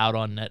that out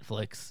on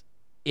Netflix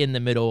in the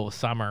middle of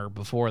summer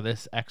before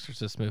this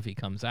Exorcist movie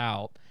comes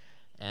out.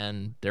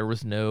 And there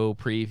was no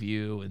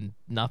preview and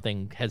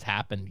nothing has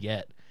happened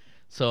yet.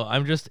 So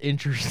I'm just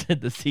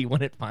interested to see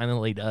when it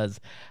finally does.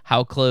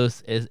 How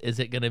close is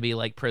it going to be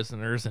like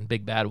Prisoners and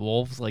Big Bad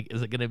Wolves? Like,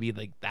 is it going to be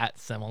like that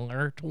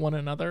similar to one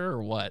another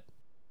or what?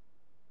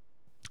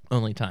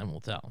 Only time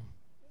will tell.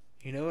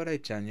 You know what I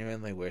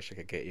genuinely wish I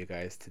could get you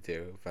guys to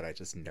do, but I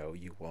just know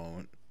you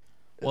won't?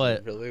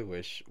 What? I really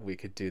wish we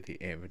could do the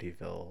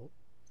Amityville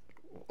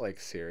like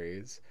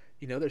series.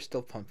 You know they're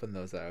still pumping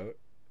those out.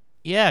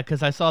 Yeah,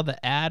 because I saw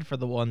the ad for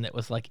the one that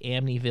was like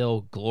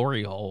Amityville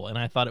Glory Hole, and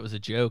I thought it was a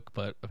joke,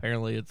 but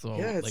apparently it's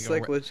it's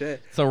like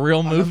legit. It's a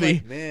real movie,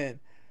 like, man.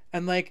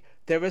 And like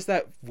there was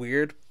that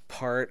weird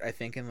part, I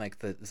think in like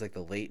the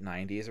late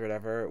 90s or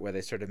whatever, where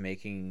they started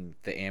making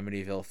the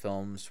Amityville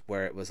films,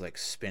 where it was like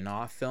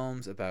spin-off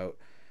films about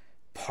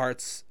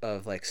parts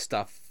of like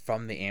stuff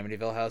from the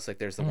Amityville house. Like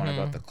there's the one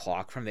about the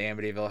clock from the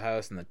Amityville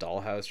house and the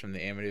dollhouse from the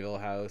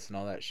Amityville house and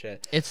all that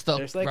shit. It's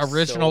the like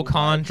original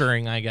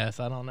Conjuring, I guess.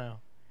 I don't know.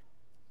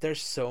 There's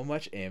so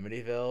much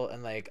Amityville,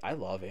 and like I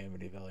love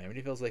Amityville.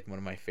 Amityville's like one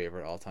of my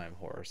favorite all-time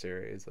horror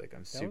series. Like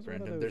I'm super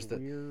into. There's the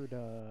weird,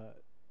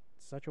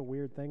 such a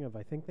weird thing of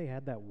I think they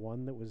had that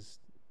one that was,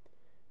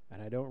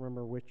 and I don't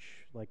remember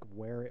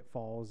where it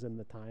falls in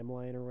the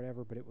timeline or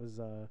whatever, but it was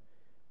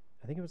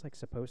I think it was like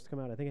supposed to come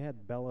out. I think it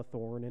had Bella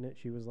Thorne in it.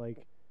 She was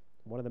like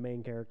one of the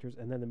main characters,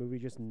 and then the movie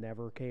just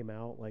never came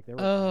out. Like there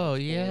were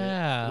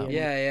yeah. In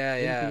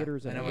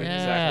theaters, and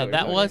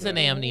that was an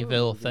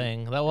Amityville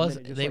thing. That was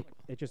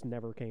it just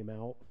never came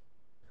out.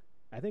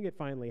 I think it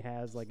finally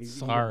has. Like,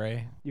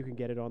 you can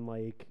get it on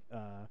like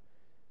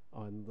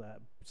on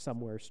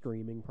somewhere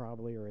streaming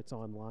probably, or it's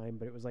online.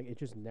 But it was like it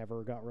just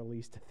never got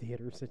released to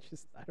theaters. It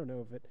just I don't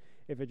know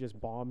if it just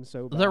bombed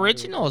so bad. The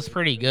original is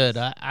pretty good.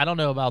 I don't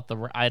know about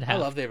I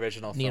love the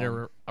original. Need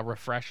a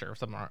refresher or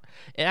something.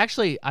 It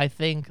actually, I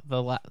think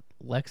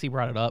Lexi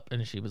brought it up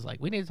and she was like,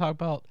 "We need to talk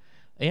about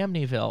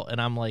Amityville," and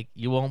I'm like,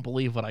 "You won't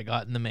believe what I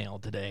got in the mail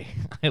today.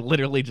 I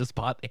literally just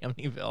bought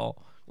Amityville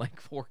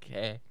like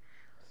 4K."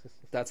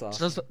 That's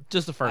awesome.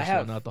 Just the first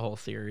one, not the whole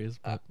series.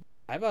 But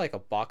I have like a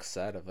box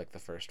set of like the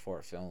first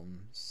 4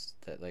 films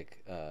that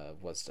like I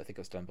think it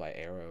was done by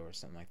Arrow or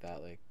something like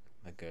that. Like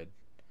a good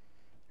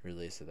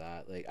release of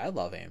that. Like I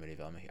love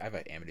Amityville. I have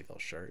an Amityville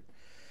shirt.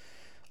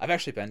 I've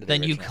actually been to the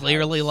Then you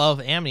clearly house. Love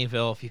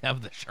Amityville if you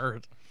have the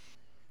shirt.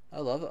 I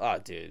love it. Oh,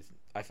 dude.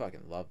 I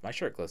fucking love my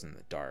shirt glows in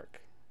the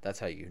dark. That's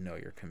how you know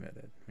you're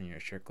committed. When your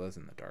shirt glows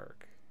in the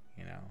dark,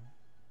 you know.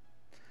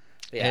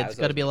 But yeah, it's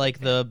got to be like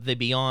the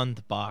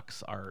Beyond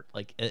box art.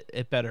 Like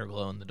it better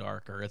glow in the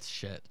dark or it's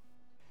shit.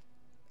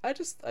 I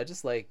just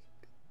like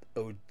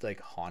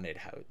haunted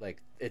house.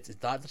 Like it's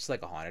not just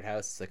like a haunted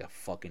house, it's like a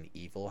fucking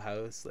evil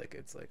house. Like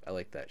it's like I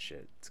like that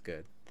shit. It's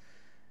good.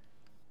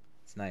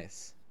 It's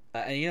nice.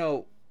 And you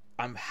know,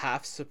 I'm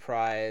half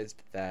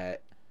surprised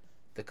that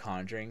the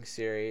Conjuring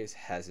series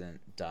hasn't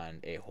done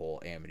a whole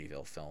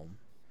Amityville film,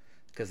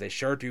 Because they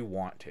sure do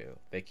want to.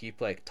 They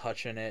keep, like,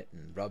 touching it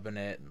and rubbing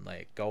it and,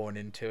 like, going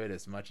into it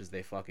as much as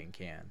they fucking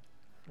can.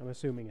 I'm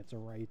assuming it's a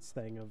rights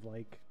thing of,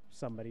 like,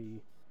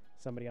 somebody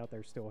out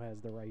there still has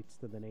the rights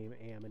to the name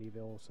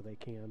Amityville, so they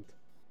can't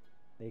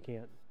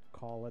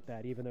call it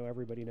that, even though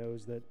everybody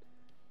knows that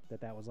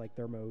was, like,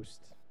 that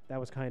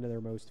was kind of their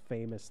most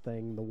famous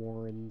thing. The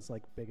Warrens,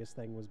 like, biggest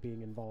thing was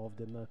being involved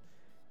in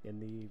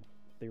the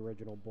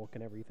original book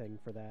and everything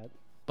for that.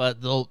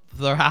 But they'll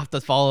have to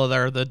follow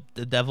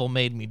the devil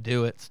made me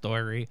do it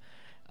story.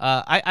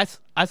 I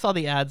saw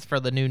the ads for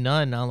the new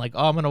Nun. And I'm like,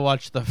 oh, I'm gonna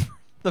watch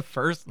the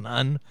first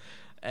Nun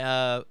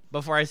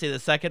before I see the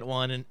second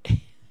one, and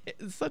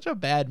it's such a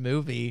bad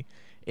movie.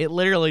 It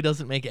literally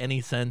doesn't make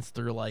any sense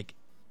through like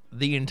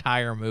the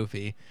entire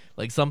movie.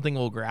 Like something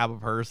will grab a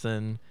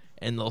person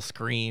and they'll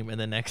scream, and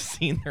the next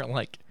scene they're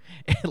like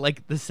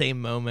like the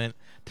same moment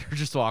they're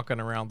just walking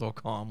around all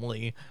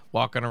calmly,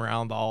 walking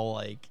around all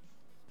like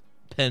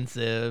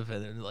pensive,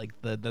 and like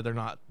they're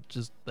not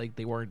just like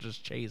they weren't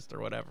just chased or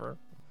whatever.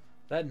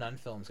 That Nun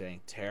film's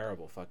getting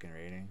terrible fucking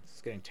ratings.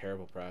 It's getting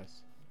terrible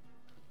press.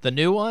 The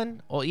new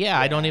one? Well, yeah.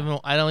 I don't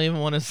even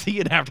want to see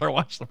it after I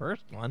watch the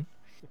first one.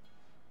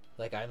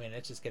 Like, I mean,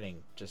 it's just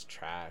getting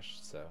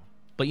trashed. So.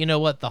 But you know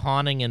what? The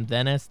Haunting in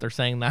Venice. They're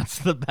saying that's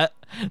the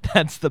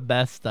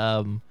best.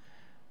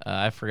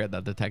 I forget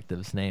that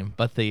detective's name,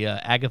 but the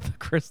Agatha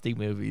Christie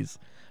movies.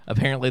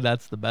 Apparently,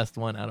 that's the best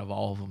one out of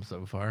all of them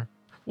so far.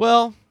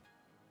 Well,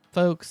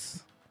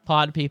 folks,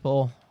 pod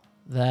people,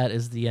 that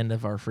is the end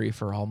of our Free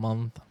for All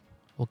month.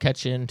 We'll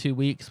catch you in 2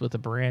 weeks with a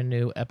brand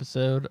new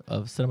episode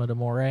of Cinema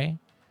d'Amore.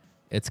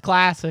 It's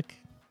classic.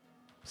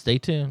 Stay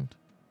tuned.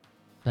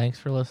 Thanks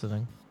for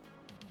listening.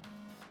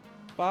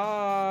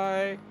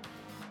 Bye.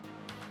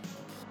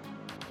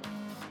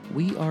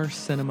 We are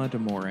Cinema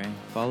d'Amore.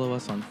 Follow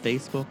us on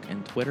Facebook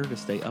and Twitter to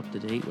stay up to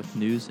date with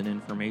news and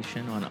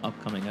information on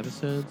upcoming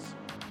episodes.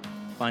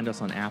 Find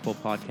us on Apple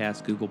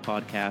Podcasts, Google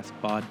Podcasts,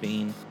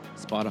 Podbean,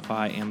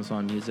 Spotify,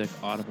 Amazon Music,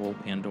 Audible,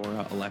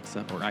 Pandora,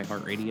 Alexa, or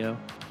iHeartRadio.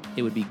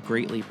 It would be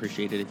greatly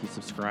appreciated if you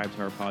subscribe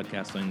to our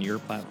podcast on your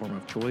platform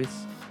of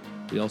choice.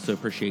 We also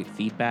appreciate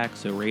feedback,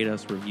 so rate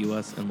us, review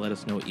us, and let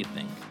us know what you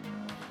think.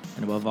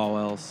 And above all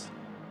else,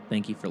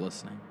 thank you for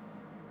listening.